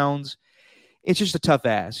of bounds. It's just a tough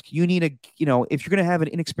ask. You need if you're going to have an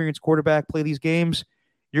inexperienced quarterback play these games,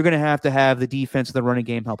 you're going to have the defense and the running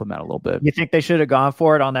game help him out a little bit. You think they should have gone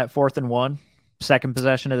for it on that 4th and 1, second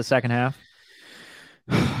possession of the second half?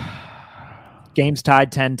 Game's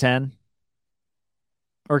tied 10-10.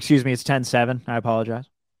 Or excuse me, it's 10-7. I apologize.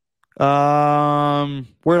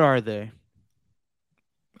 Where are they?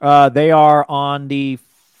 They are on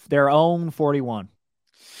their own 41.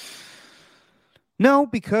 No,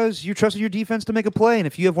 because you trusted your defense to make a play, and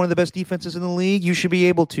if you have one of the best defenses in the league, you should be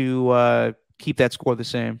able to keep that score the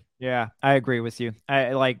same. Yeah, I agree with you.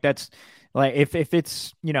 That's like if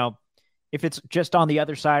it's if it's just on the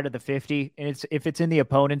other side of the 50, and if it's in the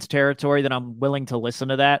opponent's territory, then I'm willing to listen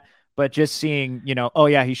to that. But just seeing, oh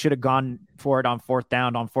yeah, he should have gone for it on 4th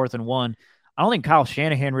down, on 4th and 1. I don't think Kyle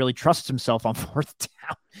Shanahan really trusts himself on 4th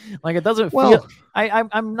down. Like it doesn't feel.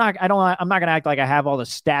 I'm not going to act like I have all the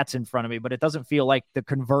stats in front of me, but it doesn't feel like the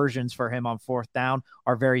conversions for him on 4th down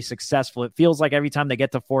are very successful. It feels like every time they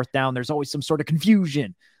get to 4th down, there's always some sort of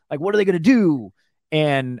confusion. Like, what are they going to do?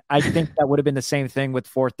 And I think that would have been the same thing with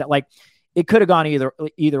 4th down. Like, it could have gone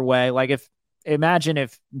either way. Like imagine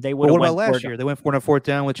if they would have went last year. They went for a 4th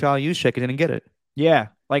down with Kyle Juszczyk and didn't get it. Yeah.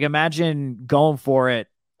 Like imagine going for it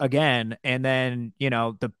again, and then,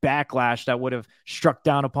 the backlash that would have struck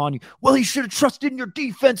down upon you. Well, you should have trusted in your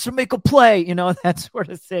defense to make a play, that sort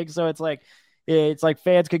of thing. So it's like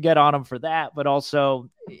fans could get on him for that, but also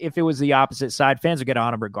if it was the opposite side, fans would get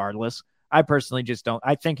on him regardless. I personally just don't.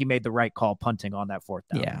 I think he made the right call punting on that 4th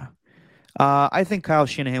down. Yeah. I think Kyle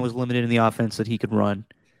Shanahan was limited in the offense that he could run.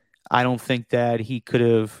 I don't think that he could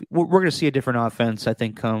have. We're going to see a different offense, I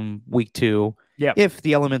think, come week 2. Yeah. If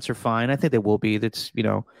the elements are fine, I think they will be. That's,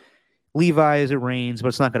 Levi as it rains, but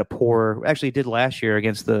it's not going to pour. Actually, it did last year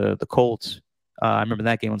against the Colts. I remember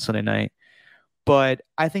that game on Sunday night. But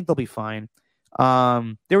I think they'll be fine.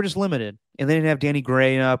 They were just limited, and they didn't have Danny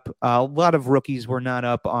Gray up. A lot of rookies were not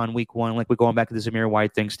up on week 1, like we're going back to the Zamir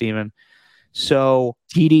White thing, Steven. So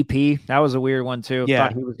TDP, that was a weird one too. Yeah.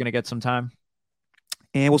 Thought he was going to get some time.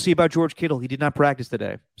 And we'll see about George Kittle. He did not practice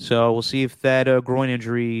today. So we'll see if that groin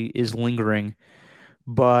injury is lingering.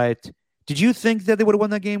 But did you think that they would have won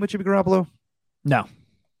that game with Jimmy Garoppolo? No,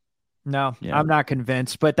 yeah. I'm not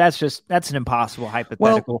convinced. But that's an impossible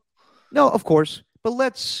hypothetical. Well, no, of course. But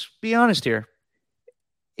let's be honest here.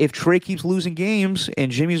 If Trey keeps losing games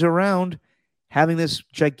and Jimmy's around, having this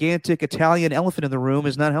gigantic Italian elephant in the room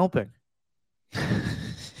is not helping.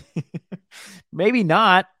 Maybe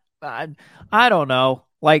not. I don't know.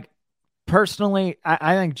 Like, personally,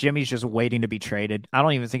 I think Jimmy's just waiting to be traded. I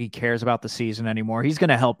don't even think he cares about the season anymore. He's going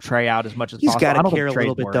to help Trey out as much as possible. He's got to care a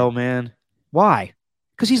little bit, though, man. Why?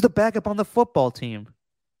 Because he's the backup on the football team.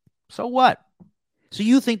 So what? So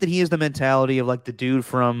you think that he has the mentality of like the dude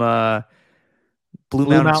from Blue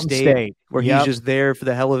Mountain State, where he's just there for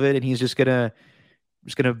the hell of it, and he's just gonna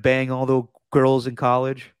bang all the girls in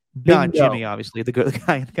college? Bingo. Not Jimmy, obviously, the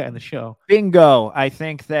guy in the show. Bingo. I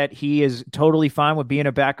think that he is totally fine with being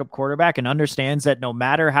a backup quarterback and understands that no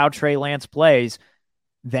matter how Trey Lance plays,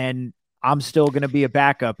 then I'm still going to be a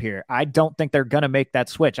backup here. I don't think they're going to make that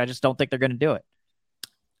switch. I just don't think they're going to do it.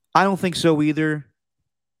 I don't think so either.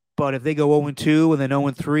 But if they go 0-2 and then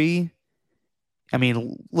 0-3, I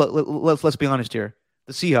mean, let's be honest here.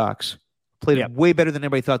 The Seahawks played way better than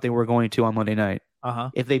everybody thought they were going to on Monday night.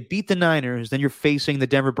 If they beat the Niners, then you're facing the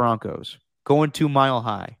Denver Broncos, going 2 Mile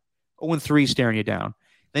High, 0-3 staring you down.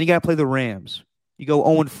 Then you got to play the Rams. You go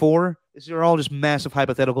 0-4. These are all just massive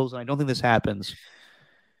hypotheticals, and I don't think this happens.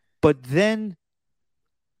 But then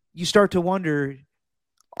you start to wonder,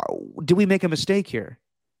 did we make a mistake here?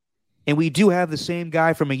 And we do have the same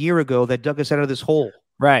guy from a year ago that dug us out of this hole.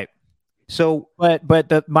 Right. So,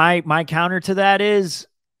 but my counter to that is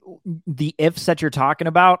the ifs that you're talking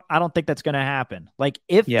about. I don't think that's going to happen. Like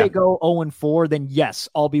if they go 0-4, then yes,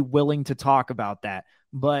 I'll be willing to talk about that.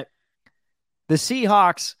 But the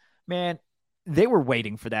Seahawks, man, they were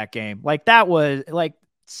waiting for that game. Like that was like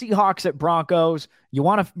Seahawks at Broncos. You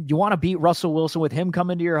want to beat Russell Wilson with him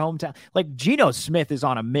coming to your hometown. Like Geno Smith is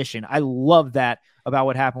on a mission. I love that about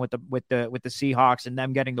what happened with the Seahawks and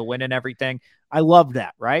them getting the win and everything. I love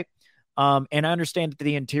that, right? And I understand that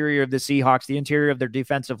the interior of the Seahawks, the interior of their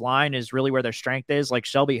defensive line is really where their strength is. Like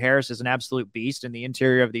Shelby Harris is an absolute beast in the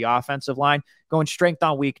interior of the offensive line, going strength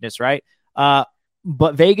on weakness, right?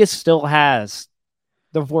 But Vegas still has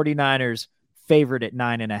the 49ers favored at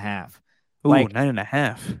 9.5. Ooh, like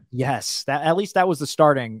 9.5. Yes, that was the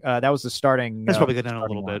starting. That's probably good down a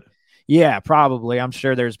little bit. Yeah, probably. I'm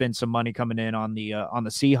sure there's been some money coming in on the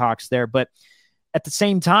Seahawks there, but at the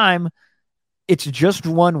same time, it's just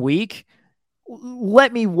 1 week.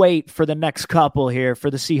 Let me wait for the next couple here for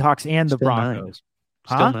the Seahawks and the Broncos.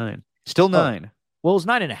 Still 9. Still 9. Well, it was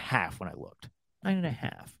 9.5 when I looked.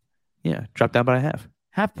 9.5. Yeah, dropped down by a half.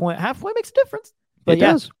 Half point makes a difference. But it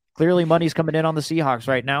does. Clearly money's coming in on the Seahawks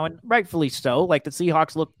right now, and rightfully so. Like, the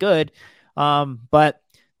Seahawks look good. But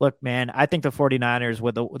look, man, I think the 49ers,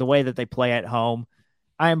 with the way that they play at home,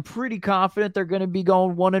 I am pretty confident they're going to be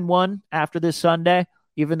going 1-1 after this Sunday,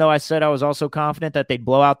 even though I said I was also confident that they'd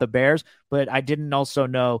blow out the Bears. But I didn't also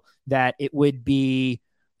know that it would be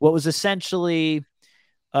what was essentially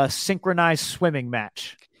a synchronized swimming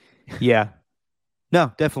match. Yeah. No,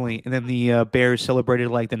 definitely. And then the Bears celebrated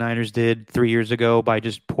like the Niners did 3 years ago by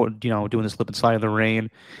just doing the slip and slide in the rain.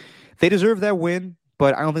 They deserve that win,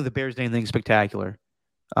 but I don't think the Bears did anything spectacular.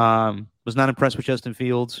 Was not impressed with Justin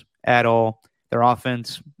Fields at all. Their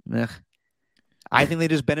offense, I think they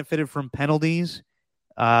just benefited from penalties,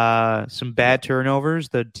 some bad turnovers,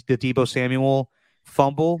 the Deebo Samuel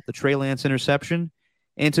fumble, the Trey Lance interception,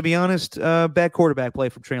 and to be honest, bad quarterback play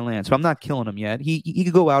from Trey Lance. So I'm not killing him yet. He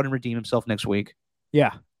could go out and redeem himself next week.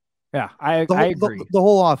 Yeah, I agree. The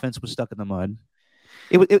whole offense was stuck in the mud.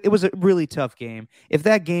 It was a really tough game. If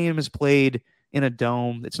that game is played in a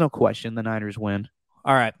dome, it's no question the Niners win.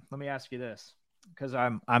 All right, let me ask you this, because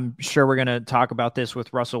I'm sure we're going to talk about this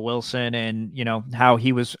with Russell Wilson and how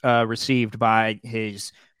he was received by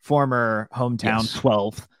his former hometown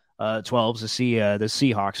 12s to see the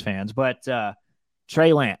Seahawks fans. But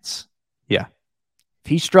Trey Lance, if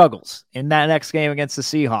he struggles in that next game against the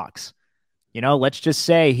Seahawks, let's just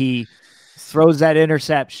say he throws that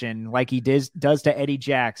interception like he does to Eddie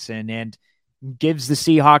Jackson and gives the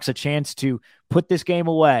Seahawks a chance to put this game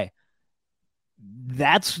away.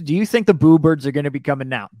 Do you think the boo birds are going to be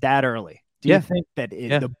coming out that early? Do you think that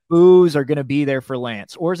the boos are going to be there for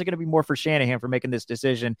Lance, or is it going to be more for Shanahan for making this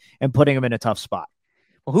decision and putting him in a tough spot?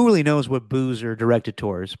 Well, who really knows what boos are directed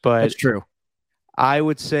towards? But that's true. I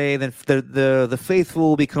would say that the faithful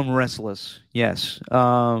will become restless. Yes.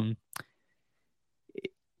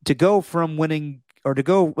 To go from winning the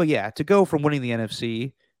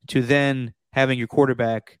NFC to then having your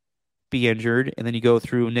quarterback be injured, and then you go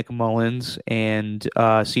through Nick Mullins and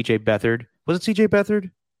C.J. Beathard. Was it C.J.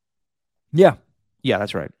 Beathard? Yeah,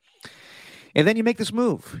 that's right. And then you make this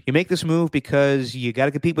move. You make this move because you got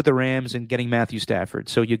to compete with the Rams and getting Matthew Stafford.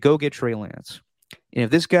 So you go get Trey Lance. And if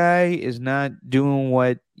this guy is not doing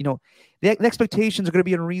what the expectations are going to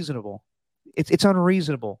be unreasonable. It's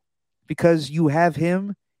unreasonable because you have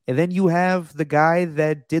him. And then you have the guy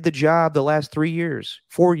that did the job the last 3 years,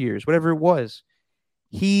 4 years, whatever it was.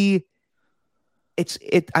 I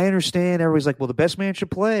understand everybody's like, well, the best man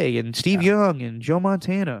should play, and Steve Young and Joe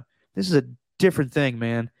Montana. This is a different thing,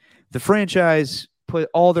 man. The franchise put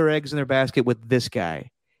all their eggs in their basket with this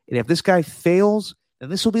guy. And if this guy fails, then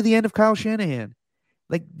this will be the end of Kyle Shanahan.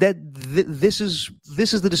 Like that, this is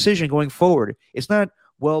the decision going forward. It's not,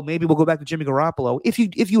 well, maybe we'll go back to Jimmy Garoppolo. If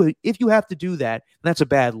you have to do that, that's a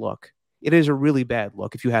bad look. It is a really bad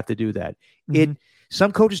look if you have to do that. Mm-hmm.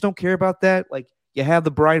 Some coaches don't care about that. Like you have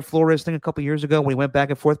the Brian Flores thing a couple years ago when he went back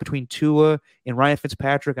and forth between Tua and Ryan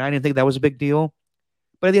Fitzpatrick. I didn't think that was a big deal.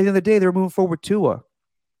 But at the end of the day, they were moving forward with Tua.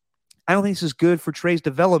 I don't think this is good for Trey's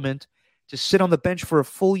development to sit on the bench for a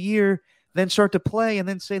full year, then start to play, and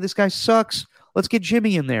then say, this guy sucks. Let's get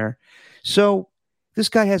Jimmy in there. So this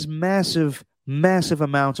guy has massive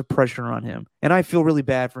amounts of pressure on him. And I feel really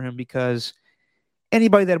bad for him because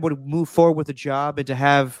anybody that would move forward with a job and to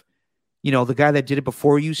have, the guy that did it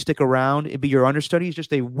before you stick around and be your understudy is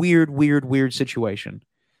just a weird situation.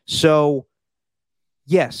 So,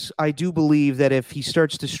 yes, I do believe that if he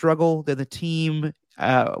starts to struggle, then the team,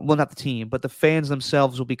 not the team, but the fans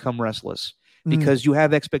themselves will become restless because you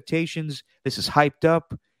have expectations. This is hyped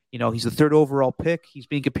up. He's the third overall pick. He's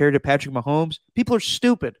being compared to Patrick Mahomes. People are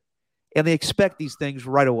stupid, and they expect these things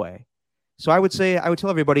right away. So I would tell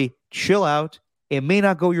everybody, chill out. It may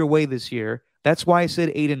not go your way this year. That's why I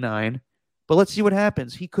said 8-9. But let's see what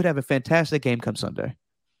happens. He could have a fantastic game come Sunday.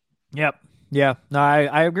 Yep. Yeah, no,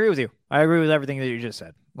 I agree with you. I agree with everything that you just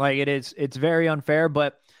said. Like it's very unfair,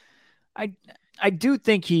 but I do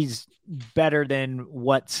think he's better than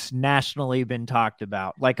what's nationally been talked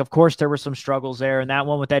about. Like, of course, there were some struggles there, and that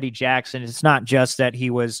one with Eddie Jackson. It's not just that he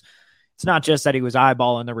was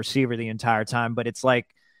eyeballing the receiver the entire time, but it's like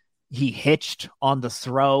he hitched on the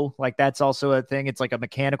throw. Like that's also a thing. It's like a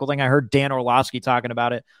mechanical thing. I heard Dan Orlovsky talking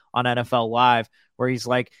about it on NFL Live, where he's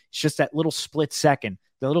like, it's just that little split second.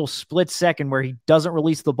 The little split second where he doesn't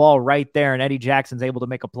release the ball right there, and Eddie Jackson's able to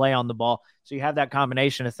make a play on the ball. So you have that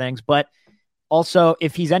combination of things. But also,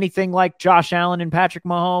 if he's anything like Josh Allen and Patrick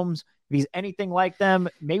Mahomes, if he's anything like them,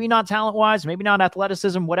 maybe not talent-wise, maybe not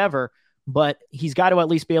athleticism, whatever, but he's got to at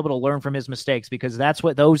least be able to learn from his mistakes, because that's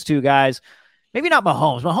what those two guys, maybe not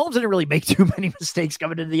Mahomes. Mahomes didn't really make too many mistakes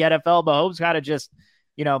coming into the NFL. Mahomes kind of just,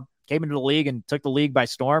 came into the league and took the league by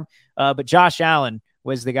storm. But Josh Allen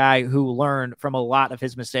was the guy who learned from a lot of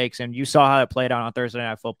his mistakes, and you saw how it played out on Thursday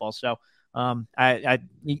Night Football. So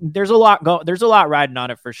there's a lot riding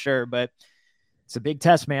on it for sure, but it's a big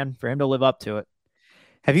test, man, for him to live up to it.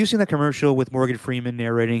 Have you seen that commercial with Morgan Freeman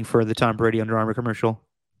narrating for the Tom Brady Under Armour commercial?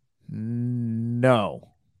 No.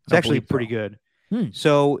 It's actually pretty good.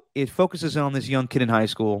 So it focuses on this young kid in high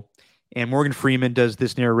school, and Morgan Freeman does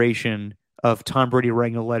this narration of Tom Brady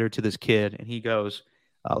writing a letter to this kid, and he goes,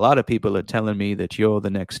 "A lot of people are telling me that you're the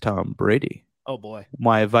next Tom Brady. Oh, boy.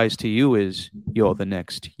 My advice to you is you're the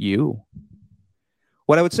next you."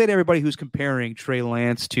 What I would say to everybody who's comparing Trey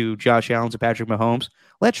Lance to Josh Allen to Patrick Mahomes,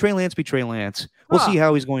 let Trey Lance be Trey Lance. We'll see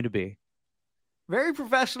how he's going to be. Very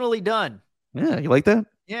professionally done. Yeah, you like that?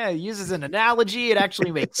 Yeah, he uses an analogy. It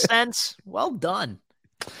actually makes sense. Well done.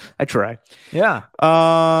 I try. Yeah.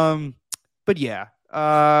 But yeah.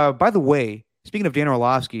 By the way, speaking of Dan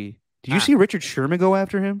Orlovsky, did you see Richard Sherman go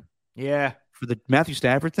after him? Yeah. For the Matthew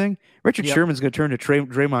Stafford thing? Richard Sherman's going to turn to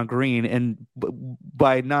Draymond Green, and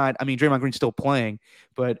Draymond Green's still playing,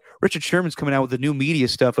 but Richard Sherman's coming out with the new media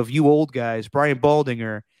stuff of you old guys, Brian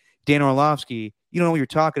Baldinger, Dan Orlovsky. You don't know what you're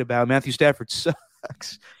talking about. Matthew Stafford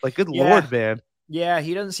sucks. Like, good Lord, man. Yeah,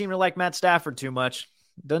 he doesn't seem to like Matt Stafford too much.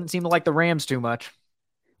 Doesn't seem to like the Rams too much.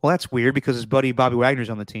 Well, that's weird because his buddy Bobby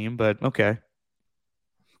Wagner's on the team, but okay.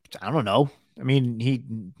 I don't know. I mean, he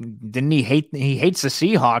hates the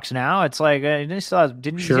Seahawks now. It's like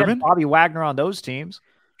didn't he get Bobby Wagner on those teams?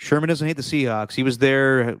 Sherman doesn't hate the Seahawks. He was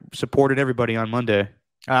there, supported everybody on Monday.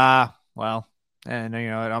 Well, and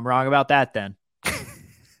I'm wrong about that then.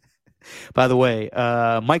 By the way,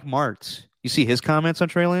 Mike Martz, you see his comments on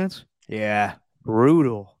Trey Lance? Yeah,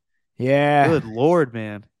 brutal. Yeah, good Lord,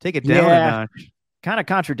 man, take it down a notch. Kind of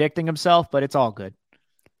contradicting himself, but it's all good.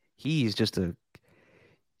 He's just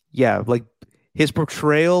like his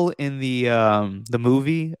portrayal in the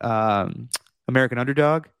movie American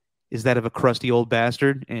Underdog is that of a crusty old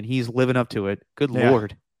bastard, and he's living up to it. Good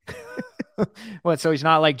Lord. What? So he's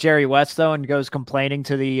not like Jerry West though, and goes complaining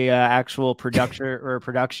to the actual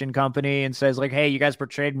production company and says like, "Hey, you guys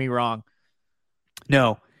portrayed me wrong."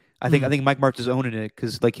 No, I think Mike Martz is owning it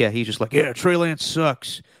because he's just like, yeah, Trey Lance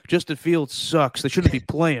sucks. Justin Fields sucks. They shouldn't be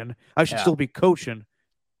playing. I should still be coaching.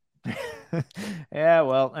 Yeah,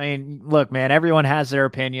 well, I mean, look, man, everyone has their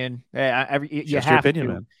opinion. You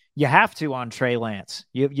have to on Trey Lance.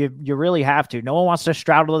 You really have to. No one wants to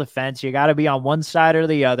straddle the fence. You got to be on one side or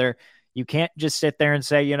the other. You can't just sit there and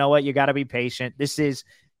say, you know what, you got to be patient. This is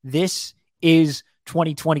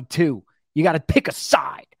 2022. You got to pick a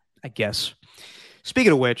side, I guess.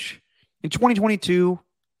 Speaking of which, in 2022,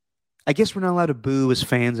 I guess we're not allowed to boo as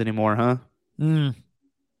fans anymore, huh?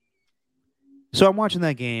 So I'm watching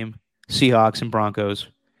that game, Seahawks and Broncos,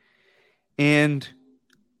 and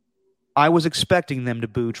I was expecting them to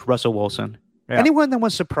boo Russell Wilson. Yeah. Anyone that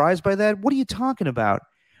was surprised by that, what are you talking about?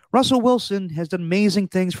 Russell Wilson has done amazing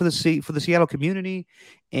things for the Seattle community,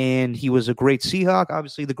 and he was a great Seahawk,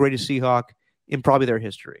 obviously the greatest Seahawk in probably their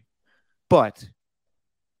history. But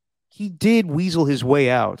he did weasel his way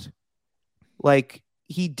out. Like,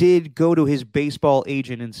 he did go to his baseball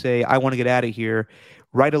agent and say, I want to get out of here,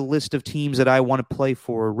 write a list of teams that I want to play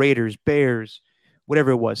for, Raiders, Bears,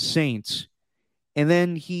 whatever it was, Saints. And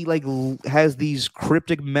then he has these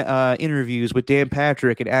cryptic interviews with Dan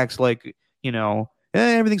Patrick and acts like,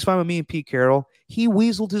 everything's fine with me and Pete Carroll. He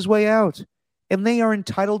weaseled his way out, and they are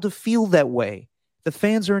entitled to feel that way. The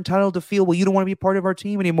fans are entitled to feel, well, you don't want to be a part of our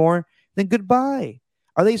team anymore, then goodbye.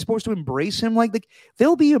 Are they supposed to embrace him? Like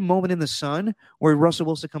there'll be a moment in the sun where Russell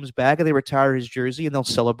Wilson comes back and they retire his jersey and they'll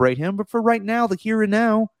celebrate him. But for right now, the here and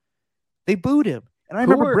now, they booed him. And I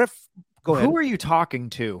remember Brett. Go ahead. Who are you talking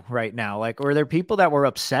to right now? Like, were there people that were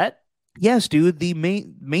upset? Yes, dude. The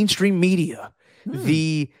mainstream media,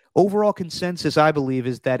 the overall consensus, I believe,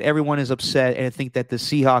 is that everyone is upset and I think that the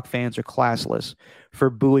Seahawks fans are classless for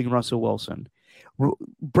booing Russell Wilson.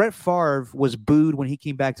 Brett Favre was booed when he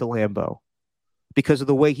came back to Lambeau because of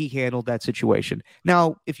the way he handled that situation.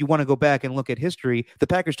 Now, if you want to go back and look at history, the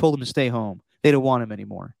Packers told him to stay home. They don't want him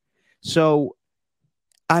anymore. So,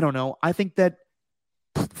 I don't know. I think that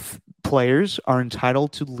players are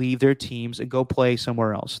entitled to leave their teams and go play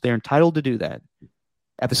somewhere else. They're entitled to do that.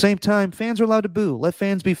 At the same time, fans are allowed to boo. Let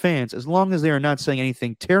fans be fans. As long as they are not saying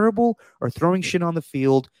anything terrible or throwing shit on the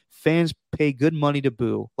field, fans pay good money to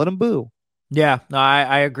boo. Let them boo. Yeah, no,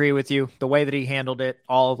 I agree with you. The way that he handled it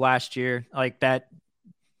all of last year, like that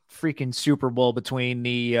freaking Super Bowl between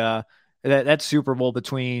that Super Bowl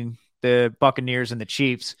between the Buccaneers and the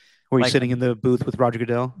Chiefs. Were you like, sitting in the booth with Roger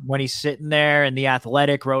Goodell? When he's sitting there, and The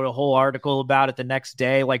Athletic wrote a whole article about it the next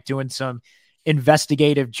day, like doing some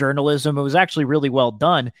investigative journalism. It was actually really well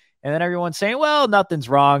done. And then everyone's saying, well, nothing's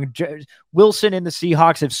wrong. Wilson and the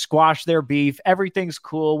Seahawks have squashed their beef. Everything's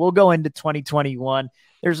cool. We'll go into 2021.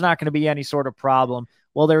 There's not going to be any sort of problem.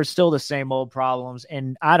 Well, there's still the same old problems.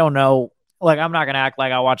 And I don't know, like, I'm not going to act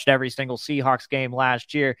like I watched every single Seahawks game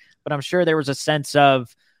last year, but I'm sure there was a sense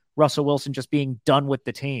of Russell Wilson just being done with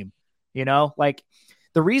the team. You know, like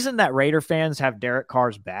the reason that Raider fans have Derek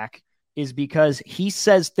Carr's back is because he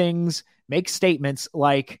says things, makes statements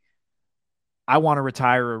like, I want to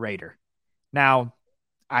retire a Raider. Now,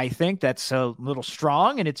 I think that's a little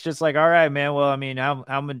strong, and it's just like, all right, man, well, I mean, how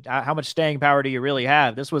much staying power do you really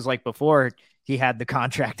have? This was like before he had the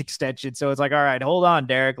contract extension. So it's like, all right, hold on,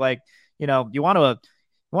 Derek. Like, you know, you want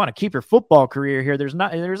to keep your football career here. There's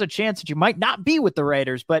a chance that you might not be with the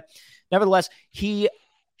Raiders, but nevertheless, he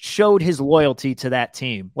showed his loyalty to that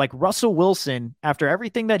team. Like Russell Wilson, after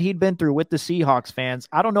everything that he'd been through with the Seahawks fans,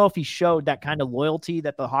 I don't know if he showed that kind of loyalty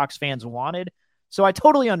that the Hawks fans wanted. So I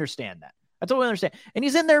totally understand that. I totally understand. And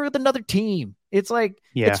he's in there with another team. It's like,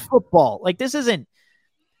 It's football. Like this isn't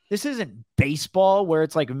baseball where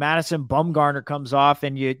it's like Madison Bumgarner comes off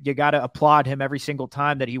and you got to applaud him every single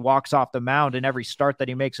time that he walks off the mound and every start that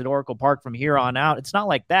he makes at Oracle Park from here on out. It's not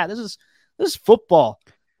like that. This is football.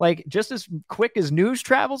 Like just as quick as news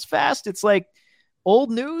travels fast, it's like old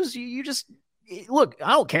news. You just look,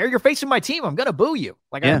 I don't care. You're facing my team. I'm going to boo you.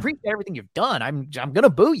 Like I appreciate everything you've done. I'm going to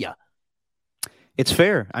boo you. It's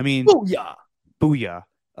fair. I mean, booyah.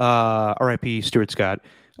 R.I.P. Stuart Scott.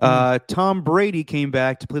 Tom Brady came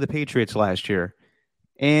back to play the Patriots last year,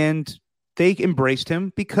 and they embraced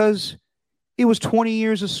him because it was 20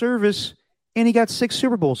 years of service, and he got 6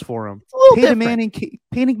 Super Bowls for him. Peyton Manning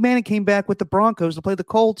came back with the Broncos to play the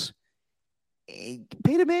Colts.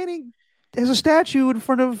 Peyton Manning has a statue in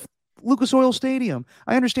front of Lucas Oil Stadium.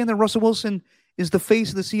 I understand that Russell Wilson is the face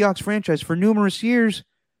of the Seahawks franchise for numerous years,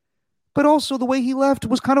 but also the way he left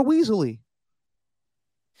was kind of weaselly.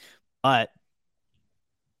 But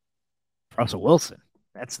Russell Wilson,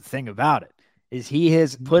 that's the thing about it, is he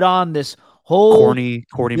has put on this whole corny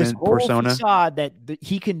persona facade that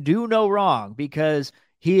he can do no wrong because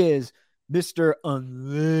he is Mr.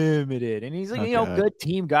 Unlimited. And he's like, good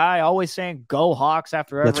team guy, always saying go Hawks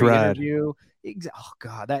after every interview. Oh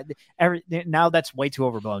God, now that's way too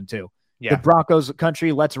overblown too. Yeah. The Broncos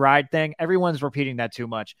country, let's ride thing. Everyone's repeating that too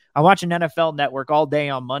much. I'm watching NFL Network all day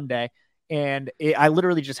on Monday, and I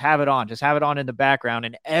literally just have it on in the background.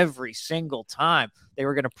 And every single time they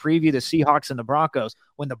were going to preview the Seahawks and the Broncos,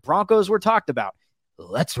 when the Broncos were talked about,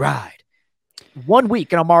 let's ride. 1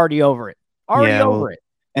 week, and I'm already over it. Over it.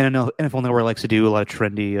 And I know NFL Network likes to do a lot of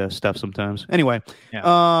trendy stuff sometimes. Anyway,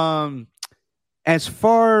 let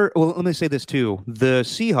me say this too. The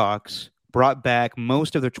Seahawks brought back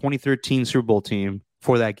most of their 2013 Super Bowl team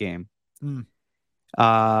for that game.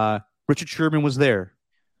 Richard Sherman was there.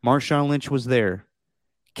 Marshawn Lynch was there.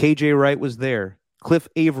 KJ Wright was there. Cliff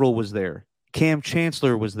Averill was there. Cam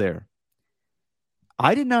Chancellor was there.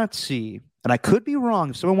 I did not see, and I could be wrong.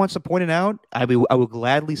 If someone wants to point it out, I will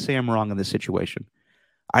gladly say I'm wrong in this situation.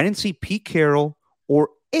 I didn't see Pete Carroll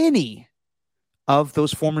or any of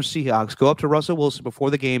those former Seahawks go up to Russell Wilson before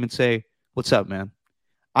the game and say, "What's up, man?"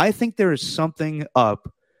 I think there is something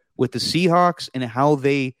up with the Seahawks and how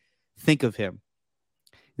they think of him.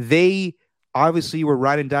 They obviously were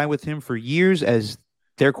ride and die with him for years as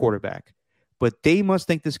their quarterback, but they must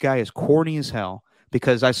think this guy is corny as hell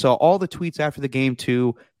because I saw all the tweets after the game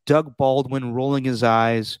too. Doug Baldwin rolling his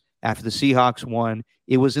eyes after the Seahawks won.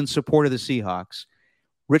 It was in support of the Seahawks.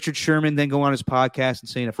 Richard Sherman then go on his podcast and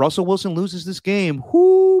saying, if Russell Wilson loses this game,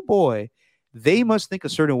 whoo boy, they must think a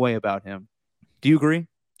certain way about him. Do you agree?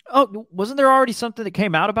 Oh, wasn't there already something that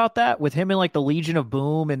came out about that with him in like the Legion of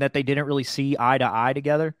Boom and that they didn't really see eye to eye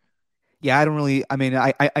together? Yeah, I don't really. I mean,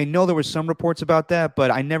 I know there were some reports about that,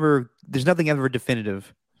 but there's nothing ever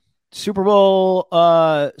definitive. Super Bowl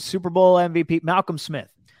MVP Malcolm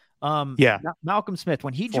Smith. Yeah. Malcolm Smith,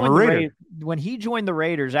 when he Former joined the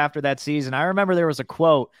Raiders after that season, I remember there was a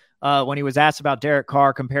quote when he was asked about Derek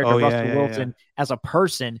Carr compared to Russell Wilson as a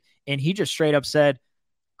person, and he just straight up said,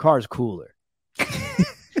 "Carr's cooler."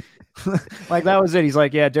 Like that was it. He's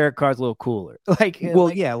like, "Yeah, Derek Carr's a little cooler."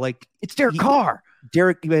 It's Derek Carr.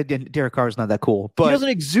 Derek Carr is not that cool, but he doesn't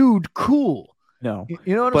exude cool. No,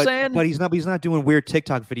 you know what I'm saying? But he's not doing weird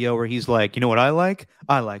TikTok video where he's like, you know what I like?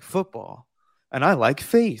 I like football, and I like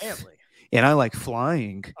faith, family, and I like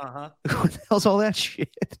flying. What the hell's all that shit?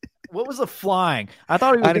 What was the flying? I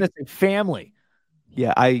thought he was going to say family.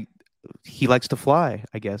 Yeah, he likes to fly.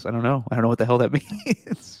 I guess I don't know what the hell that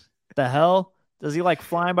means. The hell? Does he like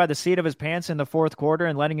flying by the seat of his pants in the fourth quarter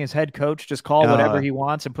and letting his head coach just call whatever he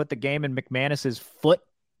wants and put the game in McManus's foot?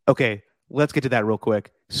 Okay, let's get to that real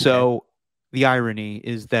quick. So the irony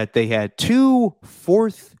is that they had 2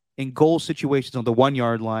 4th and goal situations on the 1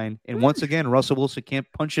 yard line. And once again, Russell Wilson can't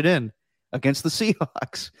punch it in against the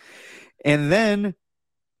Seahawks. And then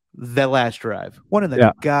that last drive. What in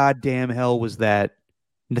the goddamn hell was that,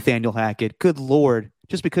 Nathaniel Hackett? Good Lord.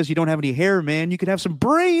 Just because you don't have any hair, man, you could have some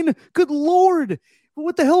brain. Good Lord.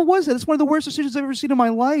 What the hell was that? It's one of the worst decisions I've ever seen in my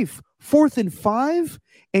life. 4th and 5,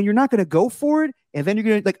 and you're not going to go for it? And then you're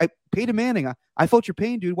going to, Peyton Manning, I felt your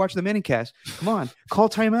pain, dude. Watch the Manning cast. Come on. Call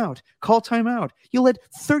timeout. You let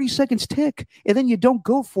 30 seconds tick, and then you don't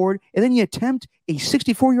go for it, and then you attempt a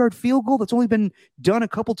 64-yard field goal that's only been done a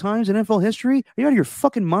couple times in NFL history? Are you out of your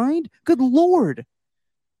fucking mind? Good Lord.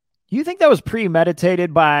 You think that was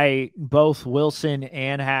premeditated by both Wilson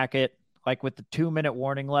and Hackett, like with the 2-minute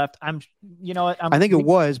warning left? I think it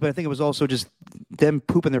was, but I think it was also just them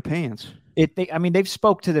pooping their pants. They've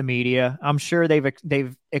spoke to the media. I'm sure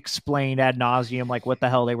they've explained ad nauseum like what the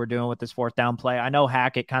hell they were doing with this 4th down play. I know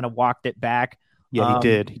Hackett kind of walked it back. Yeah, he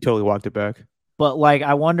did. He totally walked it back. But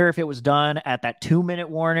I wonder if it was done at that 2-minute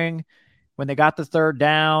warning when they got the 3rd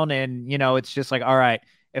down, and it's just like, all right,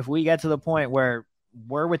 if we get to the point where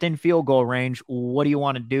we're within field goal range, what do you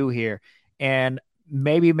want to do here? And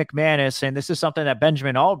maybe McManus, and this is something that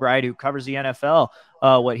Benjamin Albright, who covers the NFL,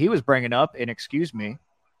 what he was bringing up, and excuse me.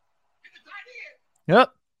 Yep.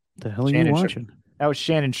 The hell are you watching? That was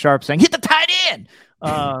Shannon Sharp saying, hit the tight end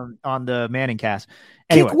on the Manning cast.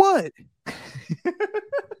 Anyway. Kick what?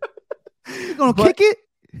 You going to kick it?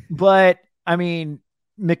 But,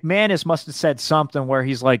 McManus must have said something where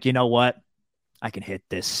he's like, you know what? I can hit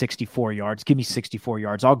this 64 yards. Give me 64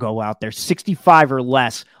 yards. I'll go out there 65 or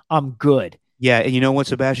less. I'm good. Yeah, and you know what?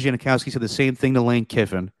 Sebastian Janikowski said the same thing to Lane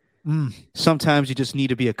Kiffin. Sometimes you just need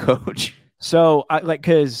to be a coach. So,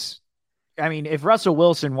 if Russell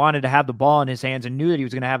Wilson wanted to have the ball in his hands and knew that he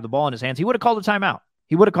was going to have the ball in his hands, he would have called a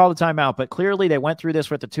timeout. But clearly they went through this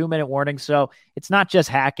with the 2-minute warning. So it's not just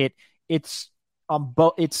Hackett. It's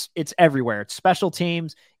it's everywhere. It's special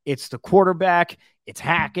teams. It's the quarterback. It's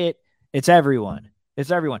Hackett. It's everyone.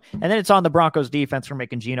 And then it's on the Broncos defense for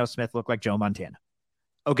making Geno Smith look like Joe Montana.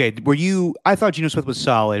 Okay, I thought Geno Smith was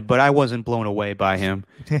solid, but I wasn't blown away by him.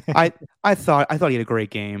 I thought he had a great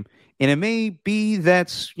game. And it may be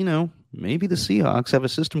that's, maybe the Seahawks have a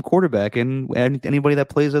system quarterback and anybody that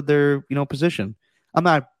plays at their, position. I'm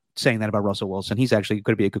not saying that about Russell Wilson. He's actually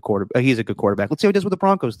going to be a good quarterback. He's a good quarterback. Let's see how he does with the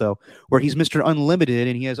Broncos, though, where he's Mr. Unlimited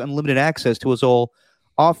and he has unlimited access to his whole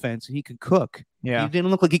offense and he can cook. Yeah. He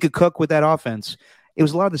didn't look like he could cook with that offense. It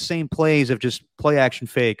was a lot of the same plays of just play action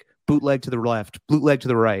fake, bootleg to the left, bootleg to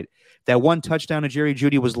the right. That one touchdown to Jerry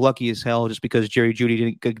Jeudy was lucky as hell just because Jerry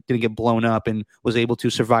Jeudy didn't get blown up and was able to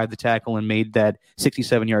survive the tackle and made that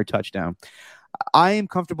 67-yard touchdown. I am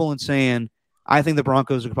comfortable in saying I think the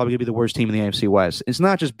Broncos are probably going to be the worst team in the AFC West. It's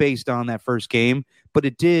not just based on that first game, but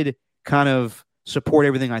it did kind of support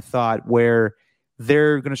everything I thought, where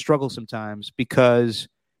they're going to struggle sometimes because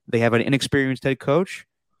they have an inexperienced head coach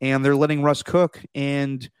and they're letting Russ cook.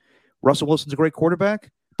 And Russell Wilson's a great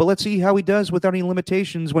quarterback, but let's see how he does without any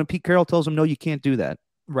limitations when Pete Carroll tells him, no, you can't do that.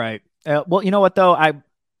 Right. Well, you know what, though?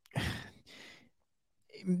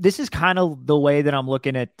 This is kind of the way that I'm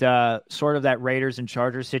looking at sort of that Raiders and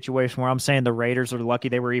Chargers situation, where I'm saying the Raiders are lucky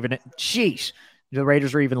they were even the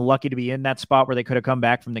Raiders are even lucky to be in that spot where they could have come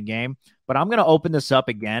back from the game. But I'm going to open this up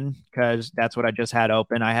again because that's what I just had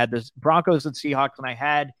open. I had this Broncos and Seahawks, and I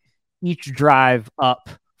had each drive up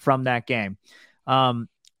from that game.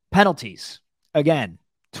 Penalties. Again,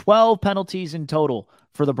 12 penalties in total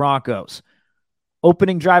for the Broncos.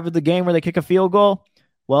 Opening drive of the game where they kick a field goal.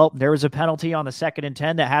 Well, there was a penalty on the 2nd and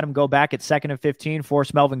 10 that had them go back at 2nd and 15,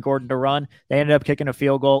 forced Melvin Gordon to run. They ended up kicking a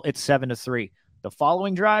field goal. It's 7-3. The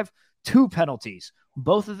following drive, 2 penalties,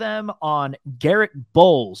 both of them on Garrett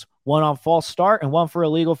Bowles, one on false start and one for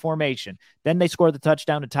illegal formation. Then they scored the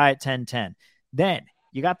touchdown to tie it 10-10. Then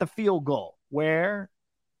you got the field goal where,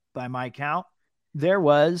 by my count, there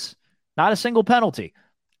was not a single penalty.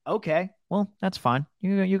 Okay, well, that's fine.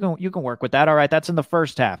 You can work with that. All right, that's in the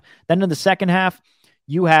first half. Then in the second half,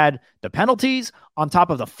 you had the penalties on top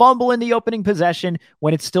of the fumble in the opening possession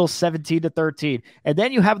when it's still 17-13. And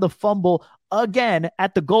then you have the fumble again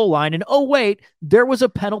at the goal line. And oh, wait, there was a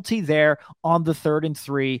penalty there on the 3rd and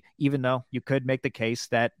 3, even though you could make the case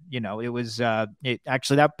that, it was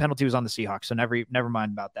actually that penalty was on the Seahawks. So never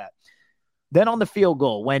mind about that. Then on the field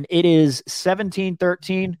goal, when it is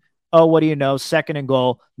 17-13, oh, what do you know? 2nd and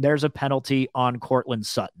goal, there's a penalty on Cortland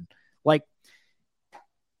Sutton. Like,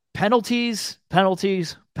 penalties.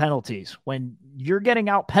 When you're getting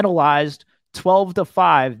out penalized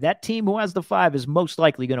 12-5, that team who has the 5 is most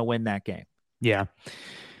likely going to win that game. Yeah.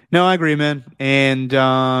 No, I agree, man. And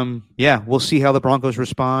we'll see how the Broncos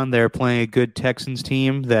respond. They're playing a good Texans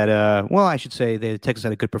team that, I should say the Texans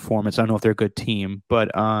had a good performance. I don't know if they're a good team,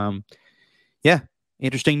 but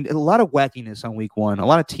interesting. A lot of wackiness on week 1. A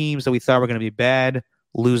lot of teams that we thought were going to be bad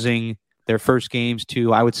losing their first games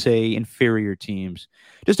to, I would say, inferior teams.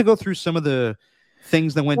 Just to go through some of the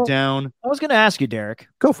things that went down. I was going to ask you, Derek.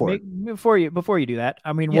 Go for it. Before you do that.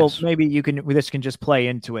 I mean, yes. Maybe this can just play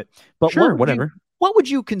into it. But sure, whatever. What would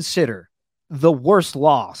you consider the worst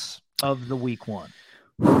loss of the week 1?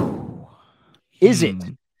 Is it,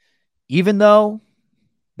 even though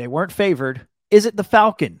they weren't favored, is it the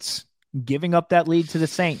Falcons giving up that lead to the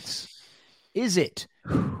Saints? Is it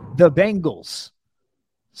the Bengals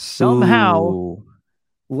somehow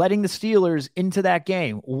letting the Steelers into that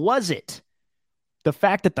game? Was it the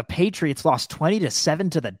fact that the Patriots lost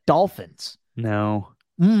 20-7 to the Dolphins? No.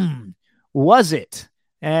 Was it?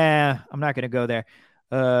 I'm not going to go there.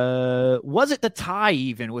 Was it the tie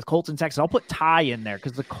even with Colts and Texans? I'll put tie in there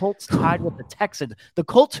because the Colts tied with the Texans. The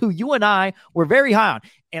Colts, who you and I were very high on.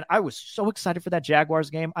 And I was so excited for that Jaguars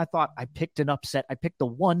game. I thought I picked an upset. I picked the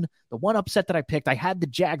one upset that I picked. I had the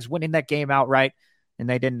Jags winning that game outright, and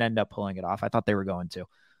they didn't end up pulling it off. I thought they were going to.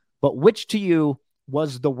 But which to you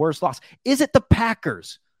was the worst loss? Is it the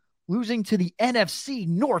Packers losing to the NFC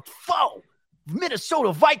North foe,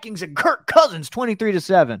 Minnesota Vikings and Kirk Cousins,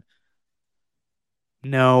 23-7?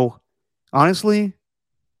 No, honestly,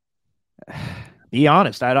 be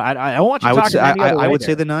honest. I don't want you to talk about I would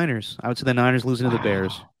say the Niners. I would say the Niners losing to the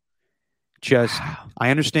Bears. I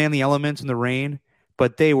understand the elements in the rain,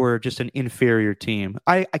 but they were just an inferior team.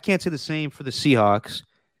 I can't say the same for the Seahawks.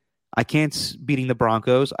 I can't beating the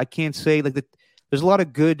Broncos. I can't say there's a lot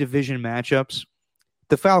of good division matchups.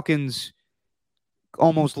 The Falcons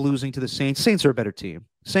almost losing to the Saints. Saints are a better team.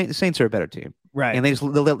 Saints are a better team. Right. And they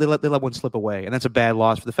let one slip away. And that's a bad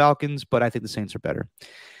loss for the Falcons, but I think the Saints are better.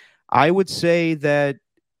 I would say that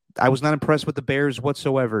I was not impressed with the Bears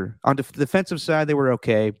whatsoever. On the defensive side, they were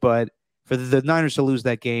okay, but for the Niners to lose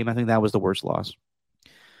that game, I think that was the worst loss.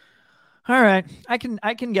 All right. I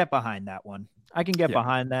can get behind that one. I can get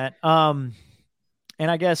behind that. And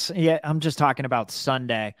I guess, I'm just talking about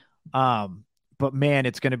Sunday. But man,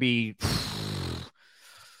 it's going to be,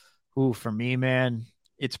 for me, man,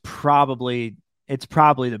 it's probably the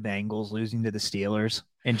Bengals losing to the Steelers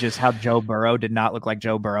and just how Joe Burrow did not look like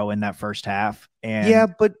Joe Burrow in that first half.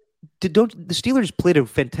 And but the Steelers played a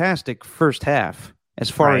fantastic first half as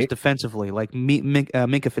far as defensively. Like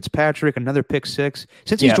Minka Fitzpatrick, another pick six.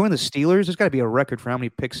 Since he's joined the Steelers, there's got to be a record for how many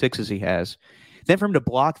pick sixes he has. Then for him to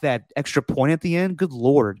block that extra point at the end, good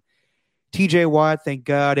Lord. TJ Watt, thank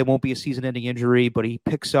God it won't be a season-ending injury, but he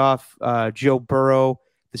picks off Joe Burrow.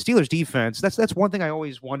 The Steelers' defense, that's one thing I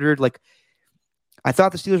always wondered. Like, I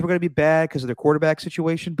thought the Steelers were going to be bad because of their quarterback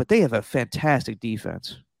situation, but they have a fantastic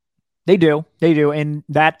defense. They do. And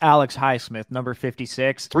that Alex Highsmith, number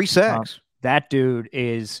 56. 3 sacks. That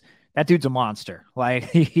dude's a monster. Like,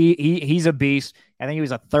 he's a beast. I think he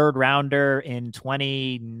was a 3rd rounder in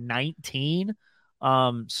 2019.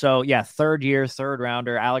 Third year, 3rd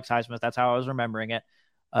rounder, Alex Highsmith. That's how I was remembering it.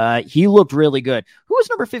 He looked really good. Who was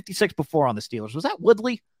number 56 before on the Steelers? Was that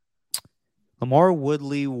Woodley? Lamar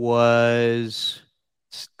Woodley was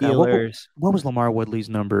Steelers. What was Lamar Woodley's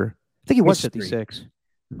number? I think he was 56.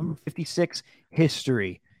 Number 56,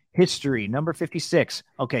 history. Number 56.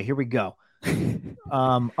 Okay, here we go.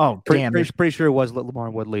 Pretty sure it was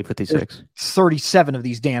Lamar Woodley, 56. There's 37 of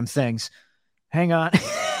these damn things. Hang on.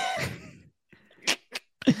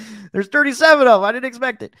 There's 37 of them. I didn't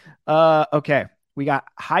expect it. Okay. We got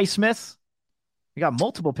Highsmith. We got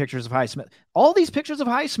multiple pictures of Highsmith. All these pictures of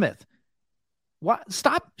Highsmith. What?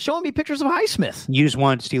 Stop showing me pictures of Highsmith. You just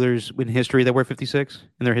want Steelers in history that were 56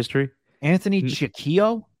 in their history? Anthony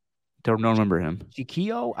Chiquillo? Don't remember him.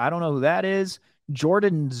 Chiquillo? I don't know who that is.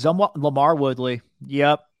 Jordan Lamar Woodley.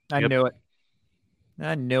 Yep. I knew it.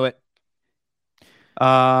 Sorry.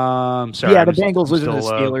 Yeah, the Bengals losing to the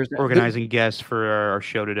Steelers. Organizing guests for our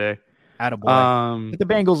show today. Attaboy. The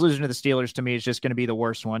Bengals losing to the Steelers to me is just going to be the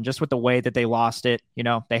worst one, just with the way that they lost it. You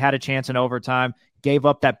know, they had a chance in overtime, gave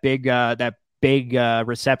up that big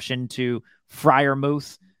reception to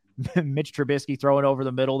Freiermuth, Mitch Trubisky throwing over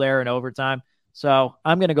the middle there in overtime. So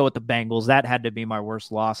I'm going to go with the Bengals. That had to be my worst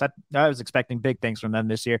loss. I was expecting big things from them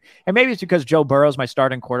this year. And maybe it's because Joe Burrow's my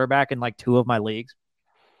starting quarterback in like 2 of my leagues.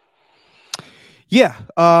 Yeah,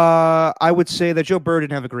 I would say that Joe Burrow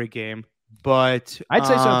didn't have a great game, but I'd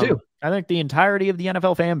say so too. I think the entirety of the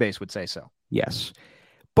NFL fan base would say so. Yes,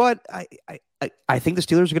 but I think the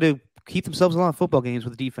Steelers are going to keep themselves in a lot of football games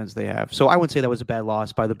with the defense they have. So I wouldn't say that was a bad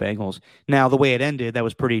loss by the Bengals. Now, the way it ended, that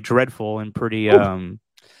was pretty dreadful and pretty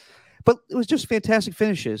but it was just fantastic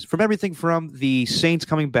finishes from everything from the Saints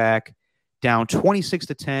coming back down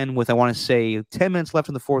 26-10 with, I want to say, 10 minutes left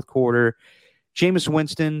in the fourth quarter. Jameis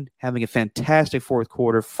Winston having a fantastic fourth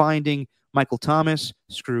quarter, finding Michael Thomas.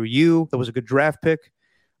 Screw you. That was a good draft pick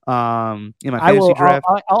in my fantasy draft.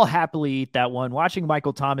 I'll happily eat that one. Watching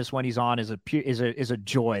Michael Thomas when he's on is a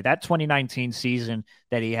joy. That 2019 season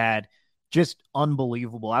that he had, just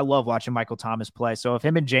unbelievable. I love watching Michael Thomas play. So if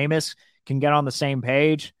him and Jameis can get on the same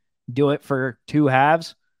page, do it for 2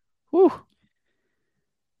 halves. Whew.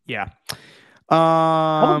 Yeah.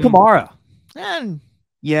 Kamara. And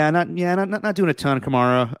not doing a ton of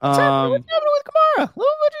Kamara. What's happening with Kamara? A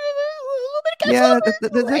little bit of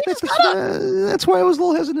that's why I was a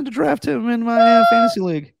little hesitant to draft him in my fantasy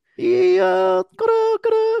league. He gotta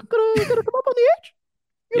come up on the edge.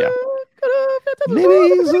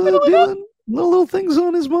 Maybe he's doing little things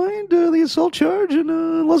on his mind. The assault charge in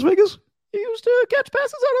Las Vegas. He used to catch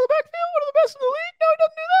passes out of the backfield, one of the best in the league. Now he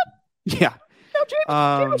doesn't do that. Yeah. Now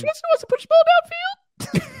James Winston wants to push the ball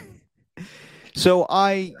downfield. So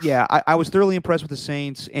I was thoroughly impressed with the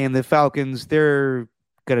Saints and the Falcons. They're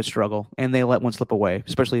gonna struggle, and they let one slip away,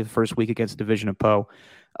 especially the first week against a division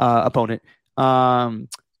opponent.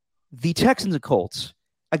 The Texans and Colts.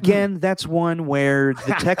 Again, that's one where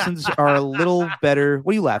the Texans are a little better.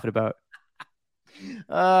 What are you laughing about?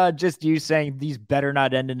 Just you saying these better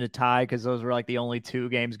not end in a tie, because those were like the only 2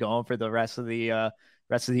 games going for the rest of the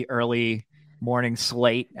early morning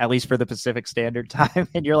slate, at least for the Pacific Standard Time.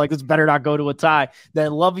 And you're like, this better not go to a tie.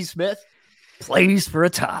 Then Lovie Smith plays for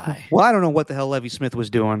a tie. Well, I don't know what the hell Lovie Smith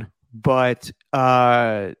was doing, but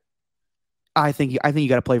I think you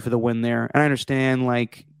got to play for the win there. And I understand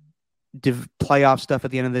like playoff stuff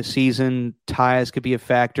at the end of the season, ties could be a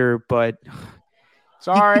factor, but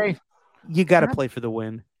sorry. You got to play for the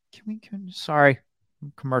win. Sorry.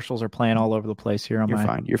 Commercials are playing all over the place here on You're my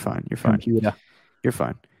fine. You're fine. computer. You're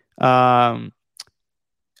fine. I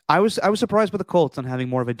was surprised by the Colts on having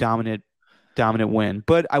more of a dominant win,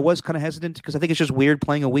 but I was kind of hesitant because I think it's just weird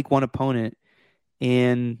playing a week 1 opponent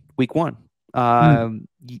in week 1.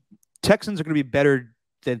 Texans are going to be better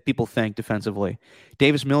than people think defensively.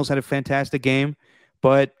 Davis Mills had a fantastic game,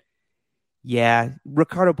 but yeah,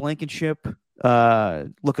 Ricardo Blankenship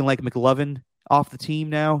looking like McLovin off the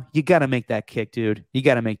team now. You got to make that kick, dude. You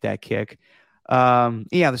got to make that kick. The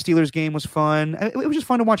Steelers game was fun. It was just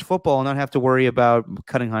fun to watch football and not have to worry about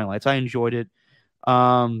cutting highlights. I enjoyed it.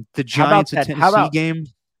 The Giants and Tennessee game.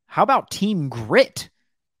 How about Team Grit?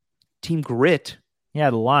 Team Grit?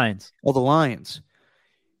 Yeah, the Lions. Oh, the Lions.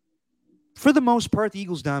 For the most part, the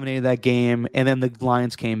Eagles dominated that game, and then the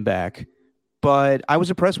Lions came back. But I was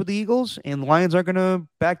impressed with the Eagles, and the Lions aren't going to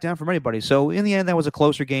back down from anybody. So in the end, that was a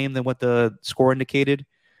closer game than what the score indicated.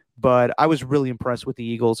 But I was really impressed with the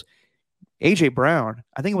Eagles. A.J. Brown,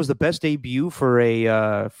 I think it was the best debut for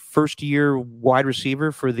a first-year wide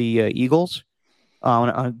receiver for the Eagles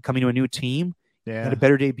coming to a new team. Yeah. Had a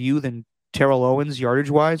better debut than Terrell Owens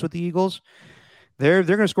yardage-wise with the Eagles. They're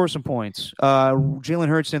going to score some points. Jalen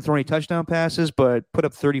Hurts didn't throw any touchdown passes, but put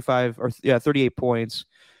up 38 points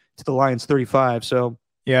to the Lions 35. So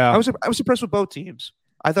yeah, I was impressed with both teams.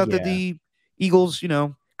 I thought that the Eagles, kind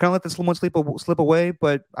of let this one slip away,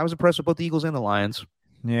 but I was impressed with both the Eagles and the Lions.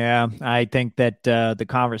 Yeah, I think that the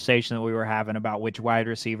conversation that we were having about which wide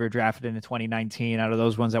receiver drafted in 2019 out of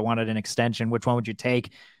those ones that wanted an extension, which one would you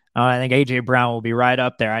take? I think A.J. Brown will be right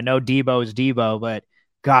up there. I know Debo is Debo, but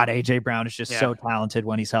God, A.J. Brown is just so talented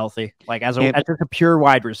when he's healthy, like as a pure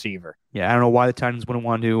wide receiver. Yeah, I don't know why the Titans wouldn't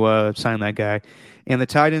want to sign that guy. And the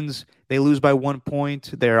Titans, they lose by 1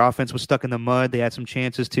 point. Their offense was stuck in the mud. They had some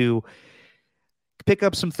chances to pick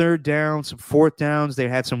up some third downs, some fourth downs. They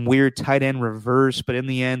had some weird tight end reverse, but in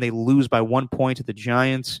the end, they lose by 1 point to the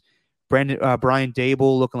Giants. Brian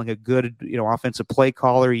Dable looking like a good, offensive play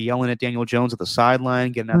caller, yelling at Daniel Jones at the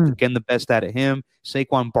sideline, getting the best out of him.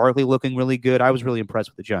 Saquon Barkley looking really good. I was really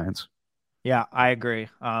impressed with the Giants. Yeah, I agree.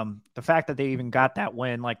 The fact that they even got that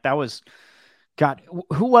win,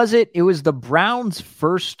 who was it? It was the Browns'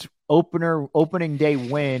 first opening day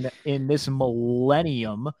win in this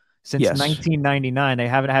millennium since 1999. They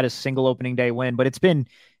haven't had a single opening day win, but it's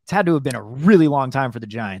had to have been a really long time for the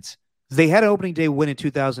Giants. They had an opening day win in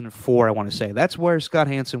 2004, I want to say. That's where Scott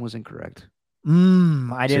Hansen was incorrect.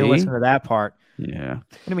 I didn't listen to that part. Yeah.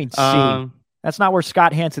 What do you mean, see? That's not where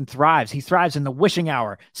Scott Hansen thrives. He thrives in the wishing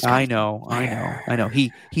hour. I know.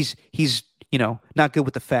 He's not good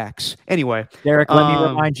with the facts. Anyway. Derek, let me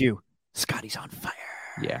remind you, Scotty's on fire.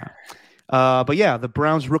 Yeah. But yeah, the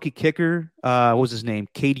Browns rookie kicker, what was his name?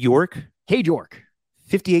 Cade York.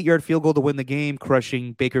 58-yard field goal to win the game,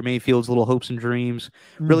 crushing Baker Mayfield's little hopes and dreams.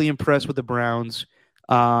 Really impressed with the Browns,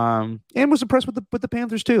 and was impressed with the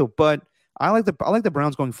Panthers too. But I like the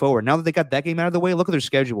Browns going forward. Now that they got that game out of the way, look at their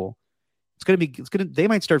schedule. They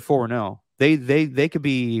might start 4-0. They could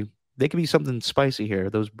be something spicy here.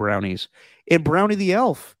 Those Brownies and Brownie the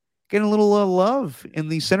Elf getting a little love in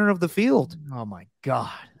the center of the field. Oh my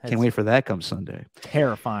God! Can't wait for that come Sunday.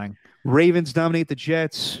 Terrifying. Ravens dominate the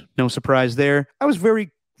Jets. No surprise there. I was very,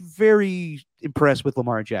 very impressed with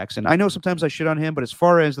Lamar Jackson. I know sometimes I shit on him, but as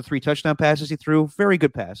far as the 3 touchdown passes he threw, very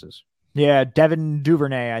good passes. Yeah, Devin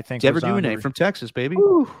Duvernay, I think. Devin Duvernay from Texas, baby.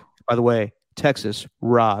 Woo. By the way, Texas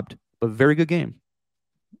robbed, but very good game.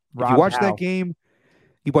 If you watched that game,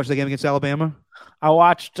 against Alabama? I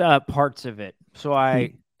watched parts of it.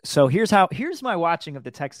 So here's my watching of the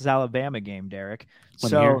Texas-Alabama game, Derek.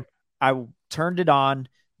 I turned it on.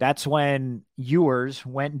 That's when Ewers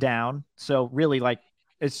went down. So really,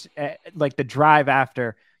 it's like the drive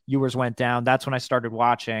after Ewers went down. That's when I started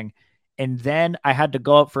watching. And then I had to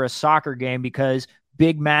go up for a soccer game because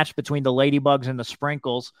big match between the Ladybugs and the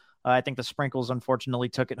Sprinkles. I think the Sprinkles unfortunately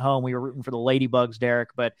took it home. We were rooting for the Ladybugs, Derek,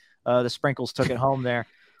 but the Sprinkles took it home there.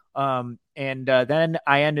 Then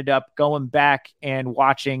I ended up going back and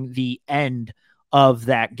watching the end of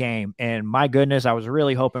that game. And my goodness, I was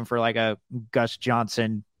really hoping for like a Gus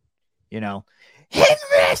Johnson,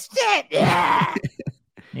 invested. Yeah.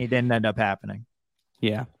 He didn't end up happening.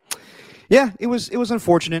 Yeah. Yeah, it was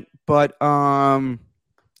unfortunate, but a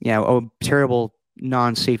terrible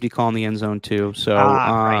non-safety call in the end zone too. So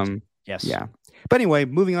right. Yes. Yeah. But anyway,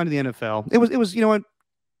 moving on to the NFL. It was you know what?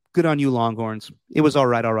 Good on you, Longhorns. It was all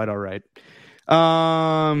right.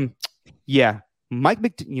 Yeah. Mike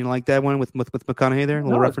McDaniel, like that one with McConaughey there? A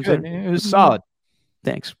little reference there? It was solid.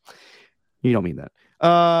 Thanks. You don't mean that.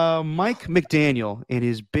 Mike McDaniel and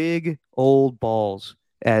his big old balls,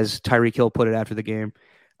 as Tyreek Hill put it after the game.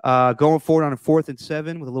 Going forward on a 4th and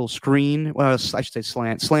 7 with a little screen. Well, I should say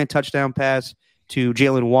slant touchdown pass to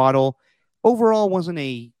Jalen Waddle. Overall, wasn't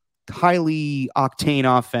a highly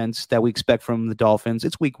octane offense that we expect from the Dolphins.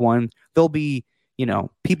 It's week 1. There'll be,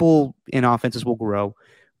 people in offenses will grow.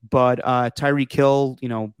 But Tyreek Hill,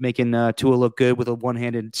 making Tua look good with a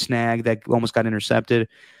one-handed snag that almost got intercepted.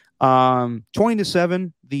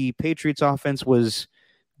 20-7, the Patriots offense was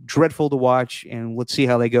dreadful to watch, and let's see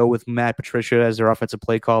how they go with Matt Patricia as their offensive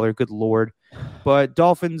play caller. Good Lord. But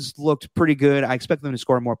Dolphins looked pretty good. I expect them to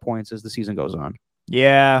score more points as the season goes on.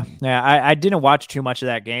 Yeah. I didn't watch too much of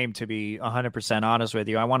that game, to be 100% honest with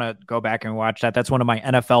you. I want to go back and watch that. That's one of my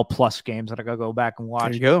NFL Plus games that I got to go back and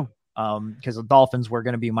watch. There you go. Because the Dolphins were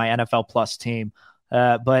going to be my NFL Plus team.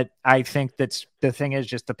 But I think that's the thing is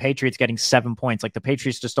just the Patriots getting 7 points. Like the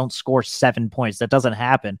Patriots just don't score 7 points. That doesn't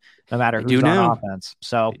happen no matter who's on offense.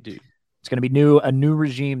 So it's going to be a new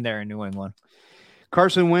regime there in New England.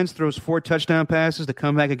 Carson Wentz throws 4 touchdown passes to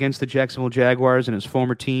come back against the Jacksonville Jaguars and his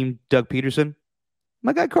former team, Doug Peterson.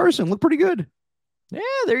 My guy Carson looked pretty good. Yeah,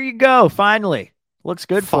 there you go. Finally. Looks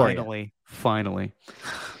good for you. Finally.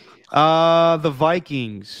 The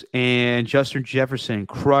Vikings and Justin Jefferson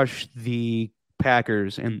crushed the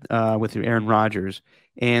Packers and with Aaron Rodgers.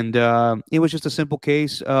 And it was just a simple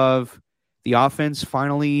case of the offense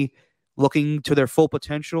finally looking to their full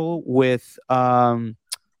potential with Kevin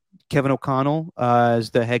O'Connell as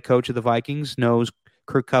the head coach of the Vikings, knows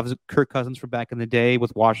Kirk Cousins from back in the day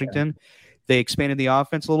with Washington. Yeah. They expanded the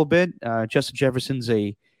offense a little bit. Justin Jefferson's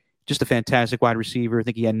just a fantastic wide receiver. I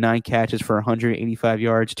think he had 9 catches for 185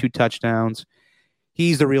 yards, 2 touchdowns.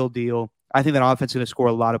 He's the real deal. I think that offense is going to score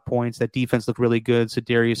a lot of points. That defense looked really good.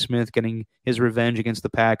 Zadarius Smith getting his revenge against the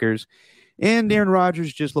Packers. And Aaron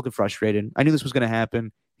Rodgers just looking frustrated. I knew this was going to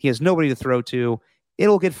happen. He has nobody to throw to.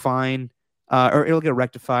 It'll get fine, or it'll get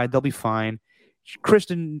rectified. They'll be fine.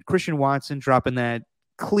 Christian Watson dropping that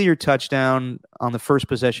clear touchdown on the first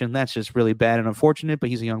possession. That's just really bad and unfortunate, but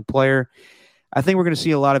he's a young player. I think we're going to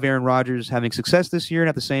see a lot of Aaron Rodgers having success this year and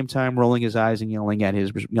at the same time rolling his eyes and yelling at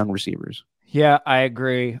his young receivers. Yeah, I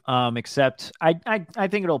agree. Except I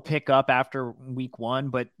think it'll pick up after week 1.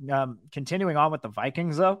 But continuing on with the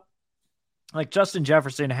Vikings, though, like Justin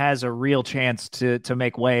Jefferson has a real chance to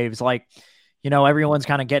make waves. Like, everyone's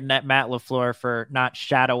kind of getting at Matt LaFleur for not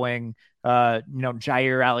shadowing,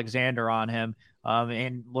 Jair Alexander on him.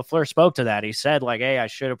 And LaFleur spoke to that. He said, like, hey, I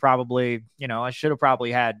should have probably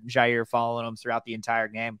had Jair following him throughout the entire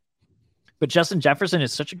game. But Justin Jefferson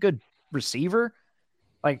is such a good receiver.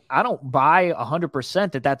 Like, I don't buy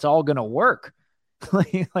 100% that that's all going to work.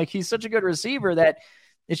 Like, he's such a good receiver that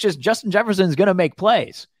it's just Justin Jefferson is going to make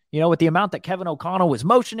plays. With the amount that Kevin O'Connell was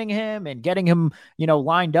motioning him and getting him,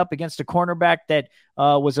 lined up against a cornerback that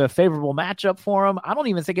was a favorable matchup for him, I don't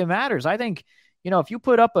even think it matters. I think, if you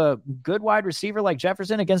put up a good wide receiver like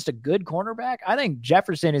Jefferson against a good cornerback, I think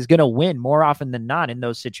Jefferson is going to win more often than not in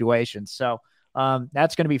those situations. So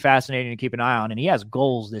that's going to be fascinating to keep an eye on. And he has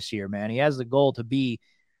goals this year, man. He has the goal to be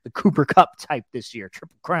the Cooper Kupp type this year,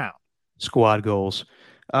 Triple Crown. Squad goals.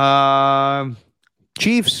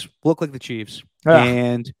 Chiefs look like the Chiefs.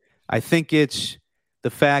 And I think it's the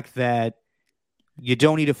fact that you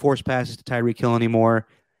don't need to force passes to Tyreek Hill anymore.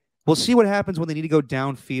 We'll see what happens when they need to go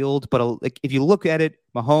downfield. But if you look at it,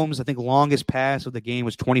 Mahomes, I think longest pass of the game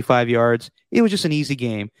was 25 yards. It was just an easy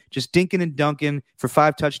game. Just dinking and dunking for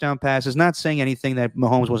 5 touchdown passes. Not saying anything that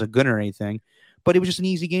Mahomes wasn't good or anything, but it was just an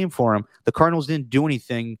easy game for him. The Cardinals didn't do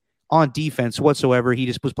anything on defense whatsoever. He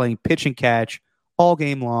just was playing pitch and catch all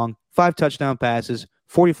game long. 5 touchdown passes,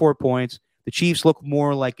 44 points. The Chiefs look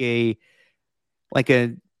more like a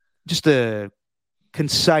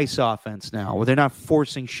concise offense now, where they're not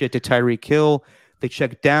forcing shit to Tyreek Hill. They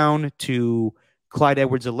check down to Clyde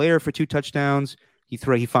Edwards-Helaire for 2 touchdowns. He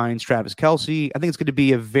finds Travis Kelce. I think it's going to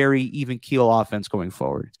be a very even keel offense going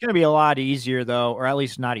forward. It's going to be a lot easier, though, or at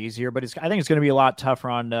least not easier, but I think it's going to be a lot tougher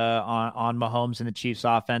on Mahomes and the Chiefs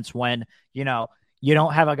offense when, you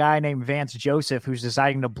don't have a guy named Vance Joseph who's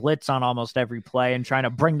deciding to blitz on almost every play and trying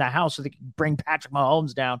to bring the house so they can bring Patrick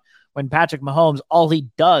Mahomes down, when Patrick Mahomes, all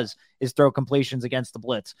he does is throw completions against the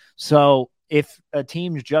blitz. So if a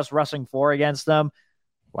team's just rushing 4 against them,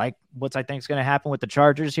 like what I think is going to happen with the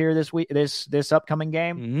Chargers here this week, this upcoming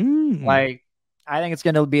game, like I think it's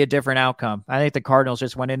going to be a different outcome. I think the Cardinals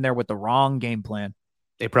just went in there with the wrong game plan.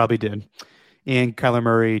 They probably did. And Kyler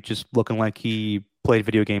Murray just looking like he played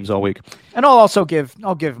video games all week. And I'll give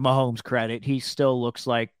Mahomes credit. He still looks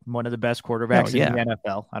like one of the best quarterbacks in the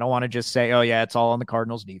NFL. I don't want to just say, oh yeah, it's all on the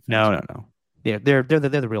Cardinals defense. No. Yeah, they're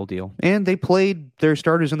the real deal. And they played their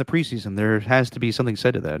starters in the preseason. There has to be something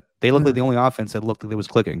said to that. They look like the only offense that looked like it was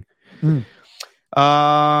clicking. Speaking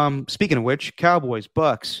of which, Cowboys,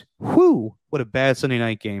 Bucks. Whew, what a bad Sunday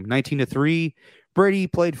night game. 19-3. Brady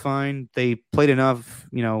played fine. They played enough,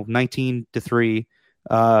 19-3.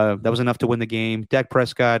 That was enough to win the game. Dak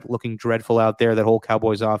Prescott looking dreadful out there, that whole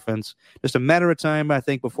Cowboys offense. Just a matter of time, I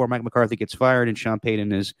think, before Mike McCarthy gets fired and Sean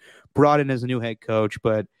Payton is brought in as a new head coach.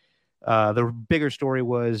 But the bigger story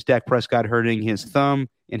was Dak Prescott hurting his thumb,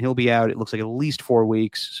 and he'll be out, it looks like, at least 4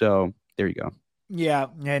 weeks. So there you go. Yeah,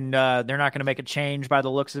 and they're not going to make a change by the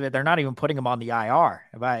looks of it. They're not even putting him on the IR,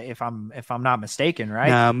 if I'm not mistaken,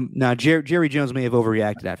 right? Now Jerry Jones may have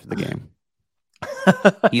overreacted after the game.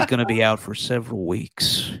 He's going to be out for several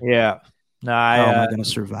weeks. Yeah. No, how am I going to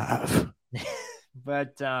survive?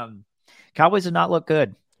 But Cowboys did not look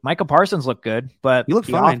good. Micah Parsons looked good, but you look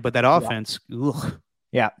fine. But that offense,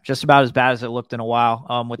 yeah, just about as bad as it looked in a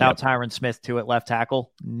while. Without Tyron Smith too at left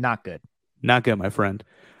tackle, not good. Not good, my friend.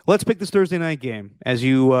 Let's pick this Thursday night game. As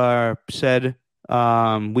you said,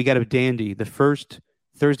 we got a dandy. The first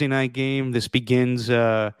Thursday night game. This begins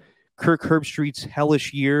Kirk Herbstreit's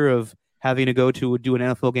hellish year of having to go to do an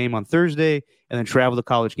NFL game on Thursday and then travel to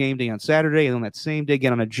College Game Day on Saturday, and then that same day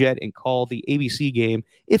get on a jet and call the ABC game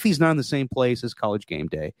if he's not in the same place as College Game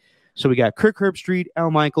Day. So we got Kirk Herbstreit,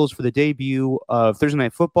 Al Michaels for the debut of Thursday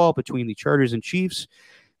Night Football between the Chargers and Chiefs.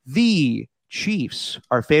 The Chiefs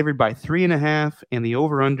are favored by 3.5, and the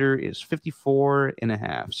over-under is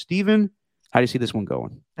 54.5. Steven, how do you see this one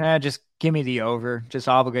going? Just give me the over. Just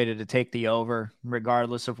obligated to take the over,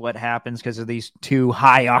 regardless of what happens because of these 2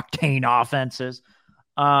 high-octane offenses.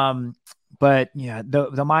 But, yeah,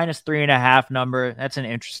 the minus 3.5 number, that's an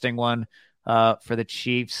interesting one for the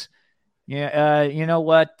Chiefs. Yeah, you know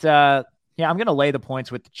what? I'm going to lay the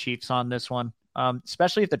points with the Chiefs on this one,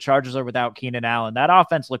 especially if the Chargers are without Keenan Allen. That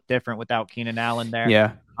offense looked different without Keenan Allen there.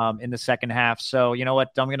 Yeah. In the second half. So, you know what?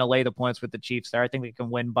 I'm going to lay the points with the Chiefs there. I think we can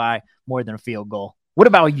win by more than a field goal. What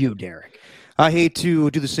about you, Derek? I hate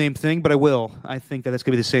to do the same thing, but I will. I think that's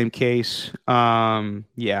going to be the same case.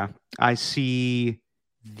 Yeah, I see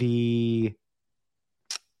the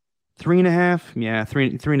 3.5. Yeah,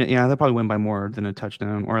 three. Yeah, they'll probably win by more than a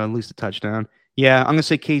touchdown, or at least a touchdown. Yeah, I'm going to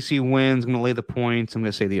say KC wins. I'm going to lay the points. I'm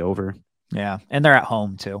going to say the over. Yeah, and they're at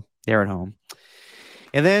home too. They're at home.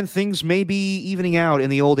 And then things may be evening out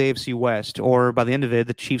in the old AFC West, or by the end of it,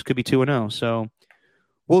 the Chiefs could be 2-0. So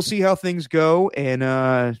we'll see how things go. And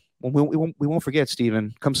we won't forget,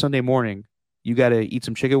 Steven, come Sunday morning, you got to eat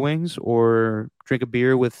some chicken wings or drink a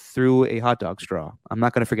beer through a hot dog straw. I'm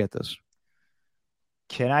not going to forget this.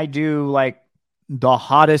 Can I do like the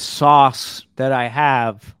hottest sauce that I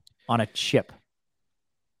have on a chip?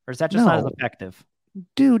 Or is that just not as effective?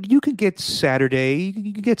 Dude, you could get Saturday,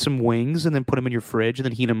 you could get some wings and then put them in your fridge and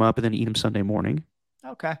then heat them up and then eat them Sunday morning.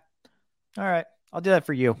 Okay. All right. I'll do that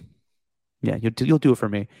for you. Yeah, you'll do it for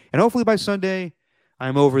me. And hopefully by Sunday,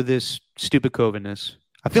 I'm over this stupid COVIDness.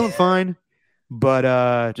 I'm feeling fine,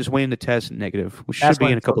 but just waiting to test negative, which should be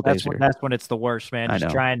in a couple days here. That's when it's the worst, man.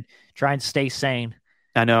 Just try and stay sane.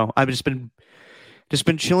 I know. I've just been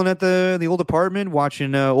chilling at the old apartment,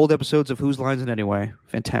 watching old episodes of Whose Lines It Anyway.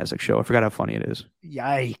 Fantastic show. I forgot how funny it is.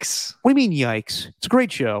 Yikes. What do you mean, yikes? It's a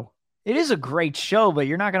great show. It is a great show, but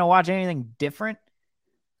you're not going to watch anything different?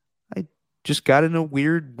 I just got in a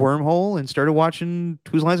weird wormhole and started watching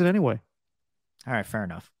Whose Lines It Anyway. All right, fair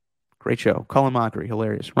enough. Great show. Colin Mockery,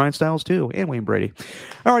 hilarious. Ryan Stiles, too, and Wayne Brady.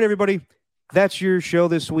 All right, everybody. That's your show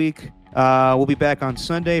this week. We'll be back on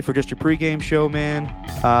Sunday for just your pregame show, man.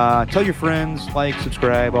 Tell your friends, like,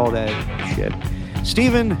 subscribe, all that shit.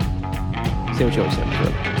 Steven, say what you always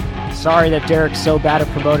say. Sorry that Derek's so bad at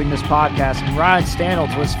promoting this podcast. And Ryan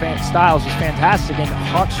Stiles was fantastic in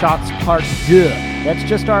Hot Shots Part 2. That's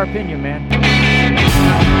just our opinion, man.